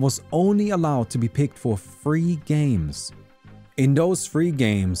 Meepo was only allowed to be picked for 3 games. In those 3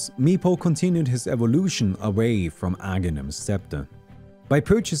 games, Meepo continued his evolution away from Aghanim's Scepter. By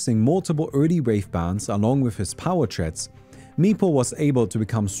purchasing multiple early wave bans along with his power threats, Meepo was able to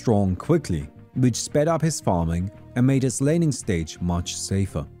become strong quickly, which sped up his farming and made his laning stage much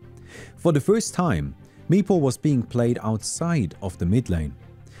safer. For the first time, Meepo was being played outside of the mid lane.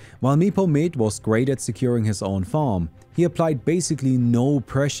 While Meepo mid was great at securing his own farm, he applied basically no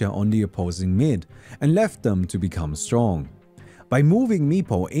pressure on the opposing mid and left them to become strong. By moving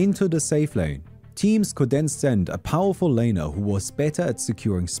Meepo into the safe lane, teams could then send a powerful laner who was better at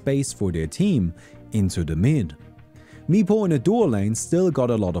securing space for their team into the mid. Meepo in a dual lane still got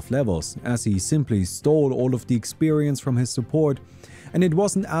a lot of levels, as he simply stole all of the experience from his support, and it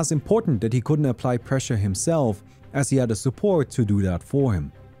wasn't as important that he couldn't apply pressure himself, as he had a support to do that for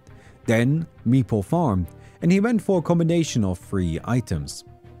him. Then Meepo farmed, and he went for a combination of 3 items.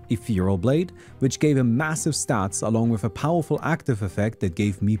 Ethereal Blade, which gave him massive stats along with a powerful active effect that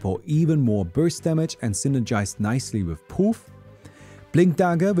gave Meepo even more burst damage and synergized nicely with Poof. Blink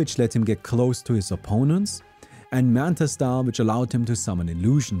Dagger, which let him get close to his opponents, and Manta Star, which allowed him to summon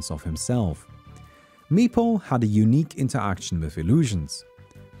illusions of himself. Meepo had a unique interaction with illusions.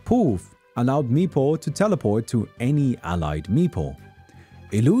 Poof allowed Meepo to teleport to any allied Meepo.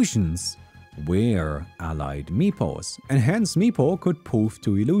 Illusions were allied Meepos, and hence Meepo could poof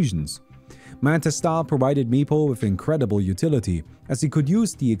to illusions. Manta Star provided Meepo with incredible utility, as he could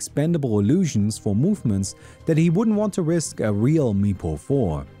use the expendable illusions for movements that he wouldn't want to risk a real Meepo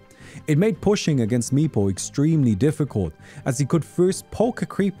for. It made pushing against Meepo extremely difficult, as he could first poke a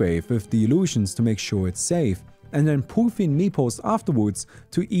creep wave with the illusions to make sure it's safe, and then poof in Meepos afterwards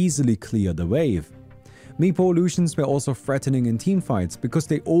to easily clear the wave. Meepo illusions were also threatening in teamfights because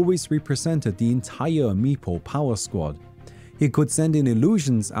they always represented the entire Meepo power squad. He could send in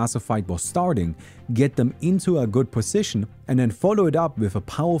illusions as a fight was starting, get them into a good position, and then follow it up with a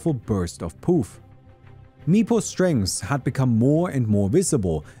powerful burst of poof. Meepo's strengths had become more and more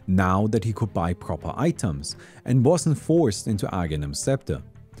visible now that he could buy proper items and wasn't forced into Aghanim's Scepter.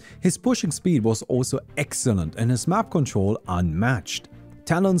 His pushing speed was also excellent and his map control unmatched.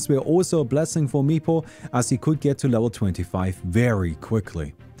 Talents were also a blessing for Meepo, as he could get to level 25 very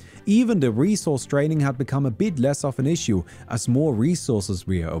quickly. Even the resource draining had become a bit less of an issue as more resources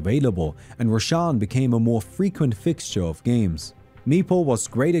were available and Roshan became a more frequent fixture of games. Meepo was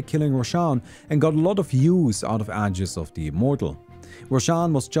great at killing Roshan and got a lot of use out of Aegis of the Immortal.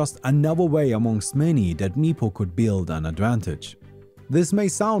 Roshan was just another way amongst many that Meepo could build an advantage. This may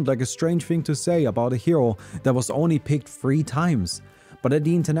sound like a strange thing to say about a hero that was only picked 3 times, but at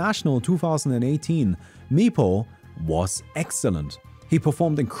the International 2018, Meepo was excellent. He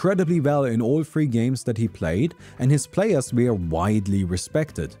performed incredibly well in all 3 games that he played, and his players were widely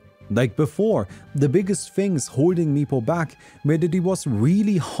respected. Like before, the biggest things holding Meepo back were that he was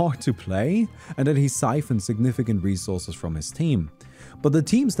really hard to play and that he siphoned significant resources from his team. But the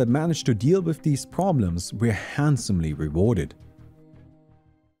teams that managed to deal with these problems were handsomely rewarded.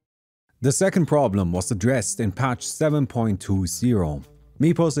 The second problem was addressed in patch 7.20.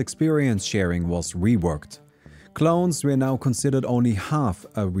 Meepo's experience sharing was reworked. Clones were now considered only half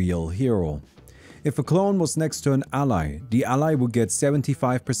a real hero. If a clone was next to an ally, the ally would get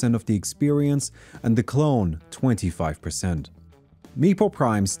 75% of the experience and the clone 25%. Meepo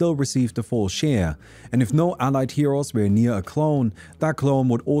Prime still received the full share, and if no allied heroes were near a clone, that clone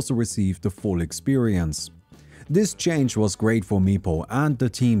would also receive the full experience. This change was great for Meepo and the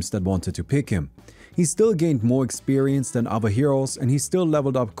teams that wanted to pick him. He still gained more experience than other heroes and he still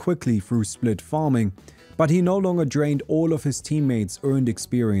leveled up quickly through split farming, but he no longer drained all of his teammates' earned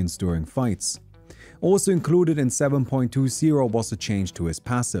experience during fights. Also included in 7.20 was a change to his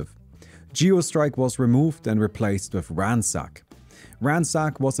passive. Geostrike was removed and replaced with Ransack.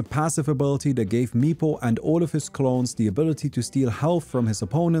 Ransack was a passive ability that gave Meepo and all of his clones the ability to steal health from his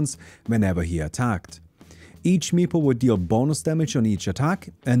opponents whenever he attacked. Each Meepo would deal bonus damage on each attack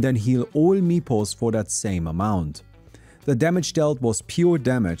and then heal all Meepos for that same amount. The damage dealt was pure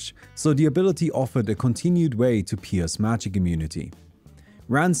damage, so the ability offered a continued way to pierce magic immunity.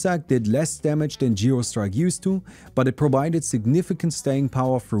 Ransack did less damage than Geostrike used to, but it provided significant staying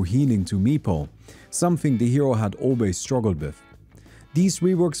power through healing to Meepo, something the hero had always struggled with. These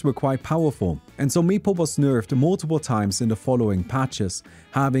reworks were quite powerful, and so Meepo was nerfed multiple times in the following patches,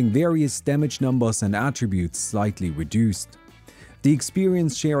 having various damage numbers and attributes slightly reduced. The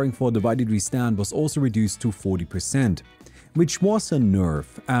experience sharing for Divided We Stand was also reduced to 40%, which was a nerf,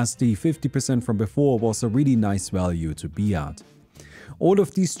 as the 50% from before was a really nice value to be at. All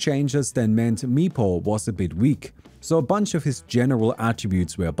of these changes then meant Meepo was a bit weak, so a bunch of his general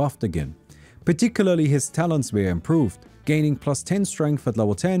attributes were buffed again. Particularly his talents were improved, gaining plus 10 strength at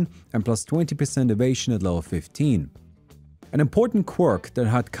level 10 and plus 20% evasion at level 15. An important quirk that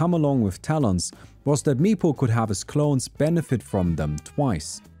had come along with talents was that Meepo could have his clones benefit from them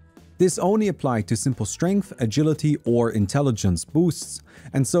twice. This only applied to simple strength, agility or intelligence boosts,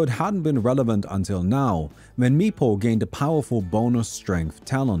 and so it hadn't been relevant until now, when Meepo gained a powerful bonus strength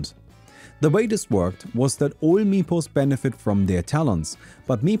talent. The way this worked was that all Meepos benefit from their talents,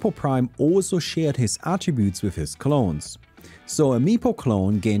 but Meepo Prime also shared his attributes with his clones. So a Meepo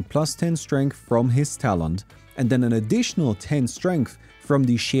clone gained plus 10 strength from his talent, and then an additional 10 strength from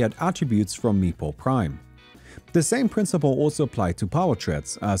the shared attributes from Meepo Prime. The same principle also applied to power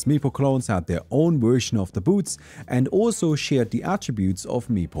treads, as Meepo clones had their own version of the boots and also shared the attributes of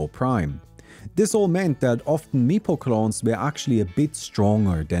Meepo Prime. This all meant that often Meepo clones were actually a bit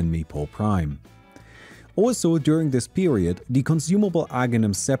stronger than Meepo Prime. Also during this period, the consumable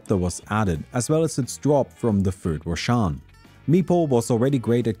Aghanim Scepter was added, as well as its drop from the 3rd Roshan. Meepo was already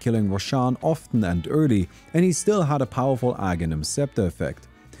great at killing Roshan often and early, and he still had a powerful Aghanim Scepter effect.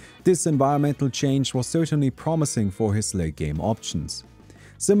 This environmental change was certainly promising for his late game options.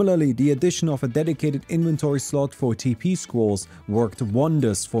 Similarly, the addition of a dedicated inventory slot for TP scrolls worked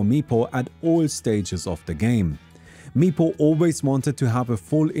wonders for Meepo at all stages of the game. Meepo always wanted to have a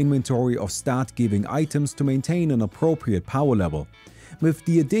full inventory of stat-giving items to maintain an appropriate power level. With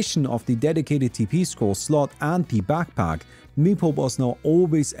the addition of the dedicated TP scroll slot and the backpack, Meepo was now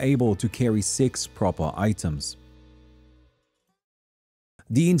always able to carry 6 proper items.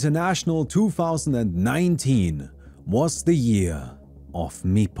 The International 2019 was the year of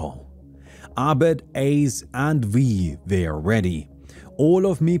Meepo. Abed, Ace and V were ready. All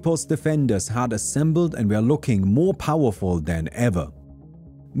of Meepo's defenders had assembled and were looking more powerful than ever.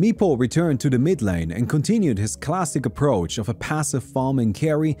 Meepo returned to the mid lane and continued his classic approach of a passive farming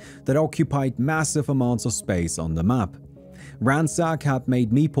carry that occupied massive amounts of space on the map. Ransack had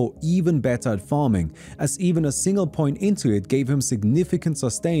made Meepo even better at farming, as even a single point into it gave him significant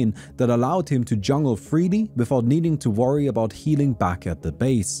sustain that allowed him to jungle freely without needing to worry about healing back at the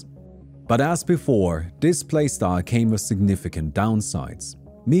base. But as before, this playstyle came with significant downsides.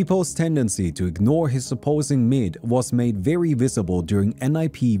 Meepo's tendency to ignore his opposing mid was made very visible during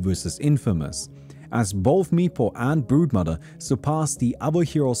NIP vs Infamous, as both Meepo and Broodmother surpassed the other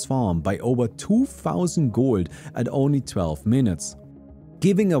hero's farm by over 2000 gold at only 12 minutes.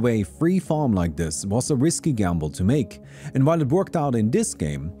 Giving away free farm like this was a risky gamble to make, and while it worked out in this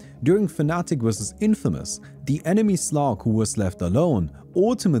game, during Fnatic vs Infamous, the enemy Slark who was left alone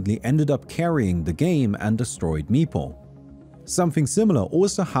ultimately ended up carrying the game and destroyed Meepo. Something similar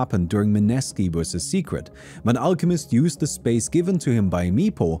also happened during Mineski vs Secret, when Alchemist used the space given to him by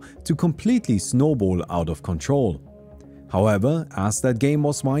Meepo to completely snowball out of control. However, as that game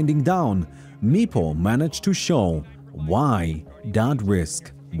was winding down, Meepo managed to show why that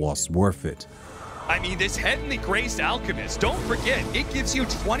risk was worth it. I mean, this heavily graced Alchemist, don't forget, it gives you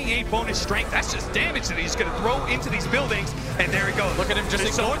 28 bonus strength. That's just damage that he's going to throw into these buildings. And there he goes. Look at him just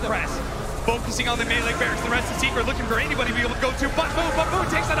ignore the press. Focusing on the melee barracks, the rest of Secret looking for anybody to be able to go to. But Boom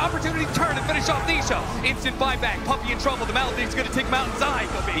takes that opportunity to turn and finish off Nisha. Instant buyback, Puppy in trouble. The Maledict's going to take him out inside.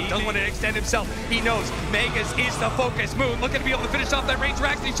 He doesn't want to extend himself. He knows Megas is the focus. Moon looking to be able to finish off that range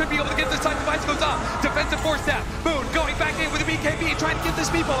rack. He should be able to get this time. Device goes off. Defensive force tap. Moon going back in with a BKB, trying to get this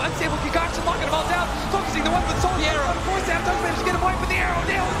Meepo. Unstable concoction, locking them all down. Focusing the one with Soul. The arrow. Force tap does manage to get a point with the arrow.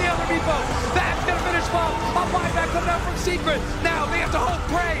 Nailing the other Meepo. That's going to finish off. A buyback coming out from Secret. Now they have to hope,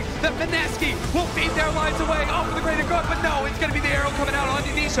 pray that Mineski will feed their lives away off for the greater good, but no, it's going to be the arrow coming out on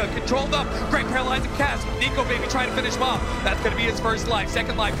Nisha, controlled up, great paralyzing cast, Nico Baby trying to finish him off. That's going to be his first life.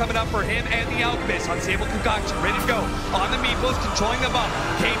 Second life coming up for him and the Alchemist. Unstable concoction, ready to go on the Meepos, controlling them up.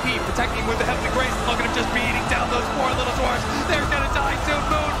 KP protecting with the Heavenly Grace. Look at him just beating down those poor little dwarves. They're going to die soon.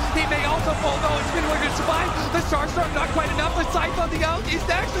 Moon, he may also fall though. He's going to survive. The Starstorm not quite enough. The Scythe on the out is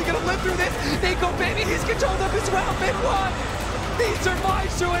actually going to live through this. Nico Baby, he's controlled up as well. Mid one. He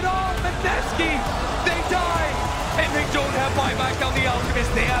survives through it all. Mineski, they die. And they don't have buyback on the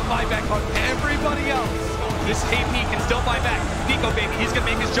Alchemist. They have buyback on everybody else. This KP can still buy back. Nico Baby, he's going to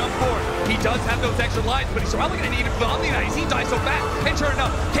make his jump forward. He does have those extra lives, but he's probably going to need it on the ice. He dies so fast. And sure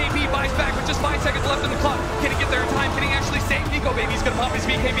enough, KP buys back with just 5 seconds left in the clock. Can he get there in time? Can he actually save Nico Baby? He's going to pop his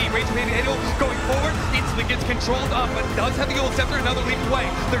BKB. Rage Baby Halo going forward. Instantly gets controlled up, but does have the old scepter another leap away.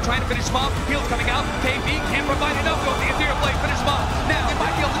 They're trying to finish him off. Heals coming out. KP can't provide enough. Go the Ethereal Blade. Finish him off. Now they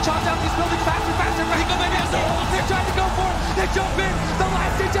might be able to chop down these buildings faster. Nico Baby has the hold. They're trying to go for it. They jump in. The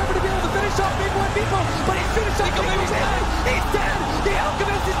last ditch effort to be able to finish off Big One Meepo, but he's finished off. Nico Baby's dead. He's dead. The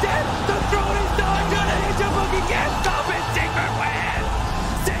Alchemist is dead. The throne is done. Ninja Boogie can't stop it. Secret wins.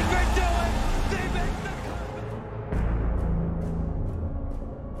 Secret do it. They make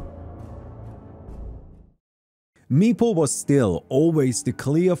the Meepo was still always the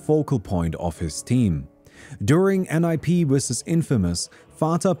clear focal point of his team. During NIP vs Infamous,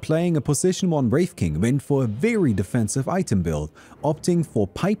 Fata, playing a position 1 Wraith King, went for a very defensive item build, opting for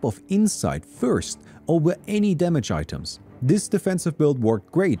Pipe of Insight first over any damage items. This defensive build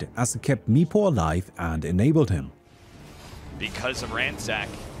worked great as it kept Meepo alive and enabled him. Because of Ransack.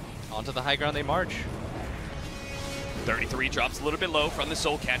 Onto the high ground they march. 33 drops a little bit low from the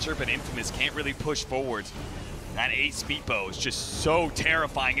Soul Catcher, but Infamous can't really push forwards. That ace Meepo is just so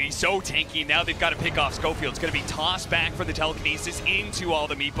terrifying, and he's so tanky. Now they've got to pick off Schofield. It's going to be tossed back for the telekinesis into all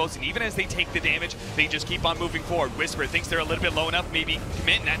the Meepos, and even as they take the damage, they just keep on moving forward. Whisper thinks they're a little bit low enough, maybe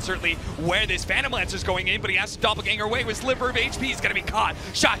commit, and that's certainly where this Phantom Lancer's going in, but he has to doppelganger away with Sliver of HP. He's going to be caught,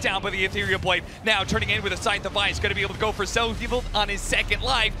 shot down by the Ethereal Blade. Now turning in with a Scythe of Ice, going to be able to go for Schofield on his second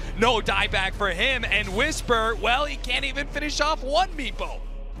life. No dieback for him, and Whisper, well, he can't even finish off one Meepo.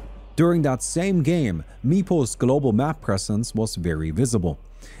 During that same game, Meepo's global map presence was very visible.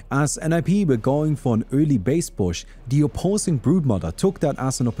 As NIP were going for an early base push, the opposing Broodmother took that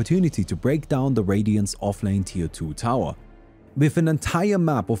as an opportunity to break down the Radiant's offlane tier 2 tower. With an entire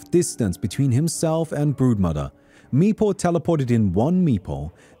map of distance between himself and Broodmother, Meepo teleported in one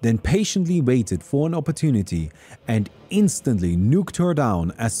Meepo, then patiently waited for an opportunity and instantly nuked her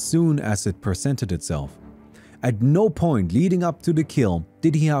down as soon as it presented itself. At no point leading up to the kill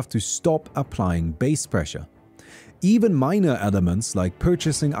did he have to stop applying base pressure. Even minor elements like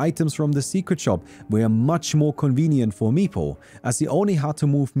purchasing items from the secret shop were much more convenient for Meepo, as he only had to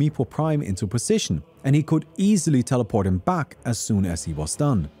move Meepo Prime into position and he could easily teleport him back as soon as he was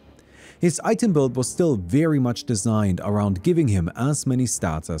done. His item build was still very much designed around giving him as many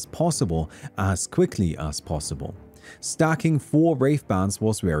stats as possible as quickly as possible. Stacking 4 Wraith Bands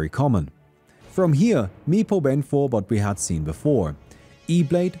was very common. From here, Meepo went for what we had seen before: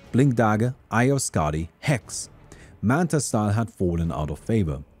 E-Blade, Blink Dagger, Eye of Skadi, Hex. Manta style had fallen out of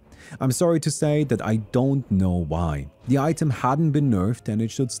favor. I'm sorry to say that I don't know why. The item hadn't been nerfed and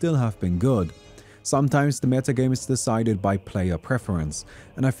it should still have been good. Sometimes the metagame is decided by player preference,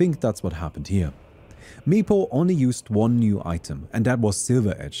 and I think that's what happened here. Meepo only used one new item, and that was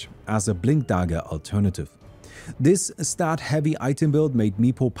Silver Edge, as a Blink Dagger alternative. This stat-heavy item build made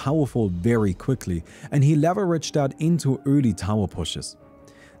Meepo powerful very quickly, and he leveraged that into early tower pushes.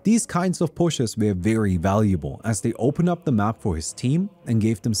 These kinds of pushes were very valuable as they opened up the map for his team and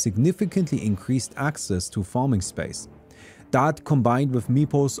gave them significantly increased access to farming space. That, combined with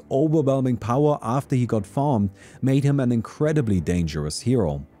Meepo's overwhelming power after he got farmed, made him an incredibly dangerous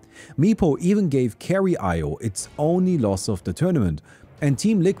hero. Meepo even gave Carry IO its only loss of the tournament, and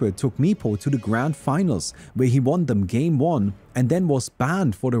Team Liquid took Meepo to the Grand Finals, where he won them Game 1 and then was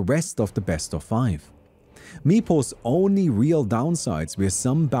banned for the rest of the best of 5. Meepo's only real downsides were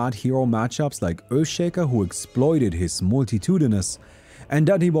some bad hero matchups like Earthshaker, who exploited his multitudinous, and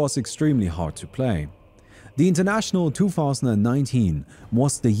that he was extremely hard to play. The International 2019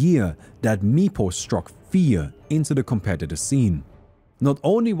 was the year that Meepo struck fear into the competitive scene. Not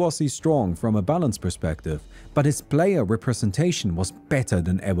only was he strong from a balance perspective, but his player representation was better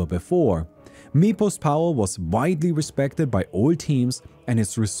than ever before. Meepo's power was widely respected by all teams, and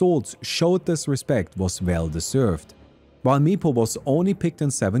his results showed this respect was well deserved. While Meepo was only picked in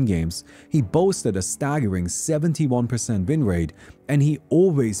 7 games, he boasted a staggering 71% win rate, and he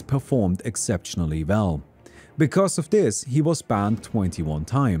always performed exceptionally well. Because of this, he was banned 21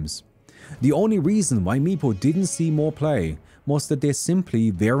 times. The only reason why Meepo didn't see more play was that there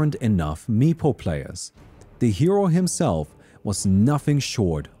simply weren't enough Meepo players. The hero himself was nothing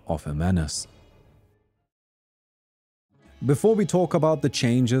short of a menace. Before we talk about the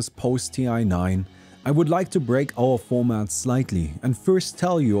changes post TI9, I would like to break our format slightly and first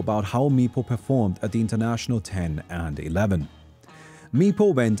tell you about how Meepo performed at the International 10 and 11.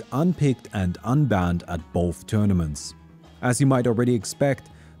 Meepo went unpicked and unbanned at both tournaments. As you might already expect,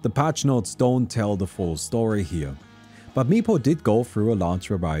 the patch notes don't tell the full story here. But Meepo did go through a large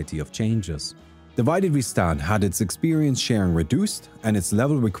variety of changes. Divided We Stand had its experience sharing reduced and its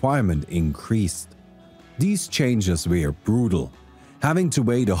level requirement increased. These changes were brutal. Having to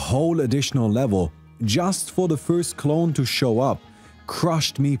wait a whole additional level just for the first clone to show up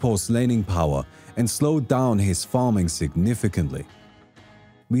crushed Meepo's laning power and slowed down his farming significantly.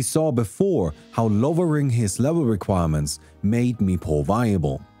 We saw before how lowering his level requirements made Meepo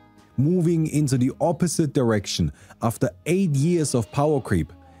viable. Moving into the opposite direction after 8 years of power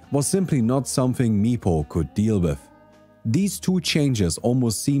creep was simply not something Meepo could deal with. These two changes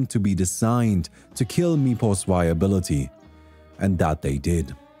almost seemed to be designed to kill Meepo's viability, and that they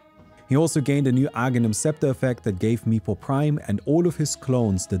did. He also gained a new Aghanim Scepter effect that gave Meepo Prime and all of his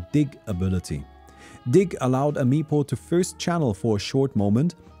clones the Dig ability. Dig allowed a Meepo to first channel for a short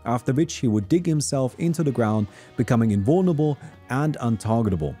moment, after which he would dig himself into the ground, becoming invulnerable and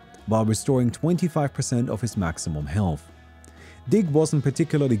untargetable, while restoring 25% of his maximum health. Dig wasn't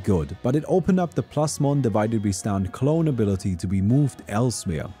particularly good, but it opened up the +1 Divided We Stand clone ability to be moved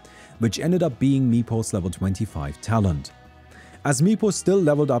elsewhere, which ended up being Meepo's level 25 talent. As Meepo still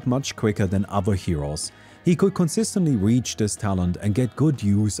leveled up much quicker than other heroes, he could consistently reach this talent and get good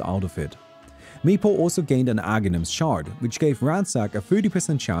use out of it. Meepo also gained an Aghanim's Shard, which gave Ransack a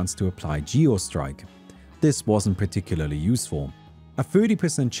 30% chance to apply Geostrike. This wasn't particularly useful. A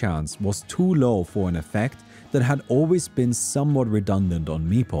 30% chance was too low for an effect that had always been somewhat redundant on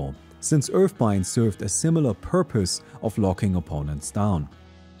Meepo, since Earthbind served a similar purpose of locking opponents down.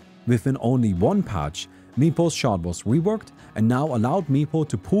 Within only one patch, Meepo's Shard was reworked and now allowed Meepo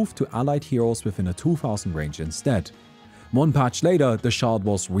to poof to allied heroes within a 2000 range instead. One patch later, the Shard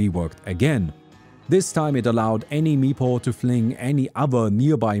was reworked again. This time it allowed any Meepo to fling any other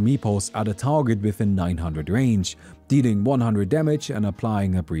nearby Meepos at a target within 900 range, dealing 100 damage and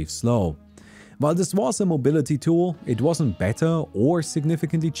applying a brief slow. While this was a mobility tool, it wasn't better or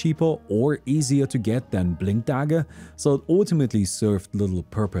significantly cheaper or easier to get than Blink Dagger, so it ultimately served little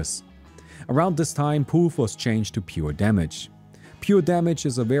purpose. Around this time, Poof was changed to Pure Damage. Pure Damage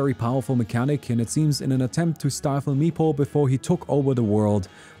is a very powerful mechanic, and it seems in an attempt to stifle Meepo before he took over the world,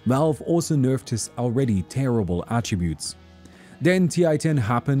 Valve also nerfed his already terrible attributes. Then TI10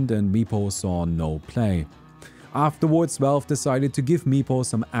 happened and Meepo saw no play. Afterwards, Valve decided to give Meepo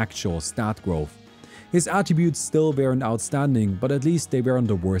some actual stat growth. His attributes still weren't outstanding, but at least they weren't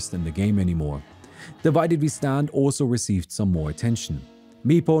the worst in the game anymore. Divided We Stand also received some more attention.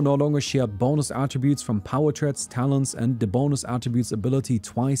 Meepo no longer shared bonus attributes from power threats, talents, and the bonus attributes ability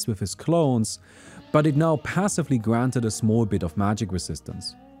twice with his clones, but it now passively granted a small bit of magic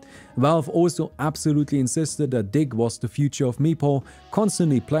resistance. Valve also absolutely insisted that Dig was the future of Meepo,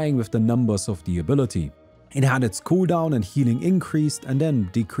 constantly playing with the numbers of the ability. It had its cooldown and healing increased and then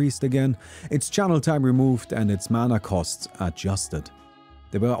decreased again, its channel time removed and its mana costs adjusted.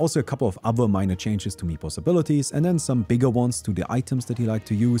 There were also a couple of other minor changes to Meepo's abilities and then some bigger ones to the items that he liked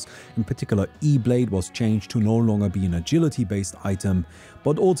to use. In particular, E-Blade was changed to no longer be an agility based item,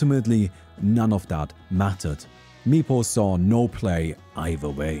 but ultimately none of that mattered. Meepo saw no play either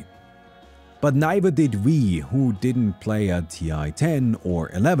way. But neither did we, who didn't play at TI-10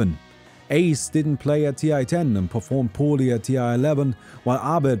 or 11. Ace didn't play at TI-10 and performed poorly at TI-11,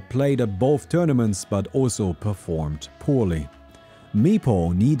 while Abed played at both tournaments but also performed poorly.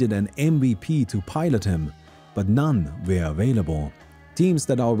 Meepo needed an MVP to pilot him, but none were available. Teams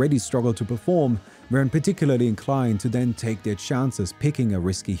that already struggled to perform weren't particularly inclined to then take their chances picking a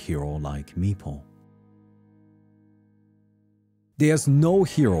risky hero like Meepo. There's no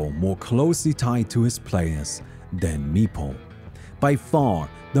hero more closely tied to his players than Meepo. By far,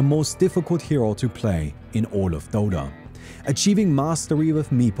 the most difficult hero to play in all of Dota. Achieving mastery with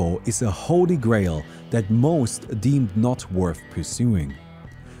Meepo is a holy grail that most deemed not worth pursuing.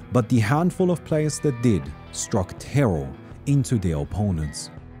 But the handful of players that did struck terror into their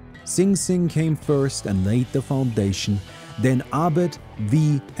opponents. Sing Sing came first and laid the foundation, then Abed,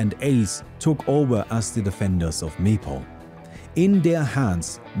 V and Ace took over as the defenders of Meepo. In their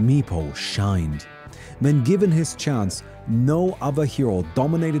hands, Meepo shined. When given his chance, no other hero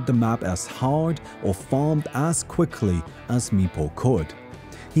dominated the map as hard or farmed as quickly as Meepo could.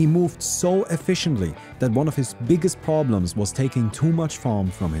 He moved so efficiently that one of his biggest problems was taking too much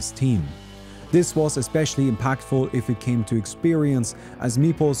farm from his team. This was especially impactful if it came to experience, as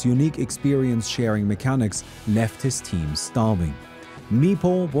Meepo's unique experience sharing mechanics left his team starving.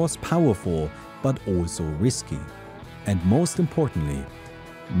 Meepo was powerful but also risky. And most importantly,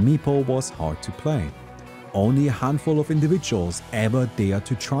 Meepo was hard to play. Only a handful of individuals ever dared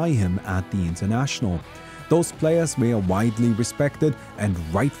to try him at the International. Those players were widely respected, and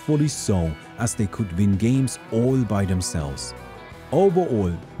rightfully so, as they could win games all by themselves.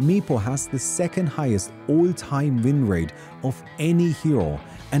 Overall, Meepo has the second highest all-time win rate of any hero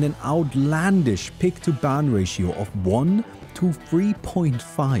and an outlandish pick-to-ban ratio of 1 to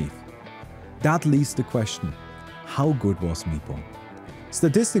 3.5. That leaves the question: how good was Meepo?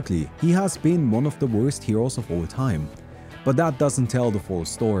 Statistically, he has been one of the worst heroes of all time. But that doesn't tell the full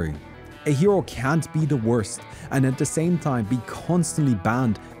story. A hero can't be the worst and at the same time be constantly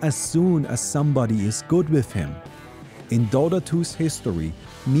banned as soon as somebody is good with him. In Dota 2's history,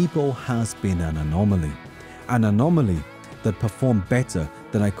 Meepo has been an anomaly. An anomaly that performed better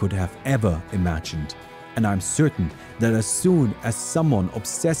than I could have ever imagined. And I'm certain that as soon as someone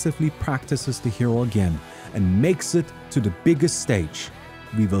obsessively practices the hero again and makes it to the biggest stage,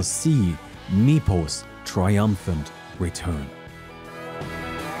 we will see Meepo's triumphant return.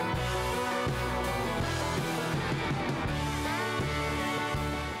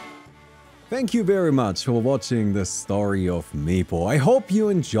 Thank you very much for watching the story of Meepo. I hope you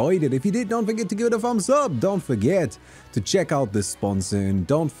enjoyed it. If you did, don't forget to give it a thumbs up. Don't forget to check out this sponsor, and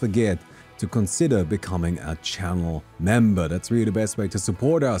don't forget to consider becoming a channel member. That's really the best way to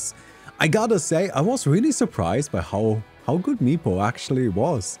support us. I gotta say, I was really surprised by how good Meepo actually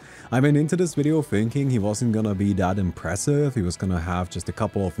was. I went into this video thinking he wasn't gonna be that impressive. He was gonna have just a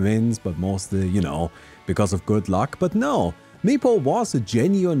couple of wins, but mostly, you know, because of good luck. But no, Meepo was a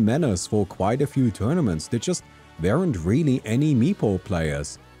genuine menace for quite a few tournaments. There just weren't really any Meepo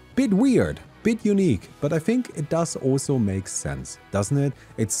players. Bit weird, bit unique, but I think it does also make sense, doesn't it?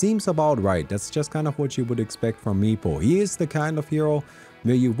 It seems about right. That's just kind of what you would expect from Meepo. He is the kind of hero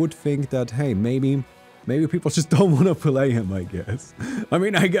where you would think that, hey, maybe people just don't want to play him, I guess. I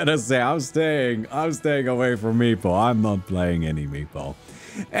mean, I gotta say, I'm staying away from Meepo. I'm not playing any Meepo.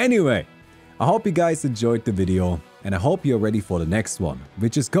 Anyway, I hope you guys enjoyed the video, and I hope you're ready for the next one,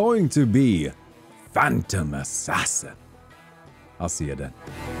 which is going to be Phantom Assassin. I'll see you then.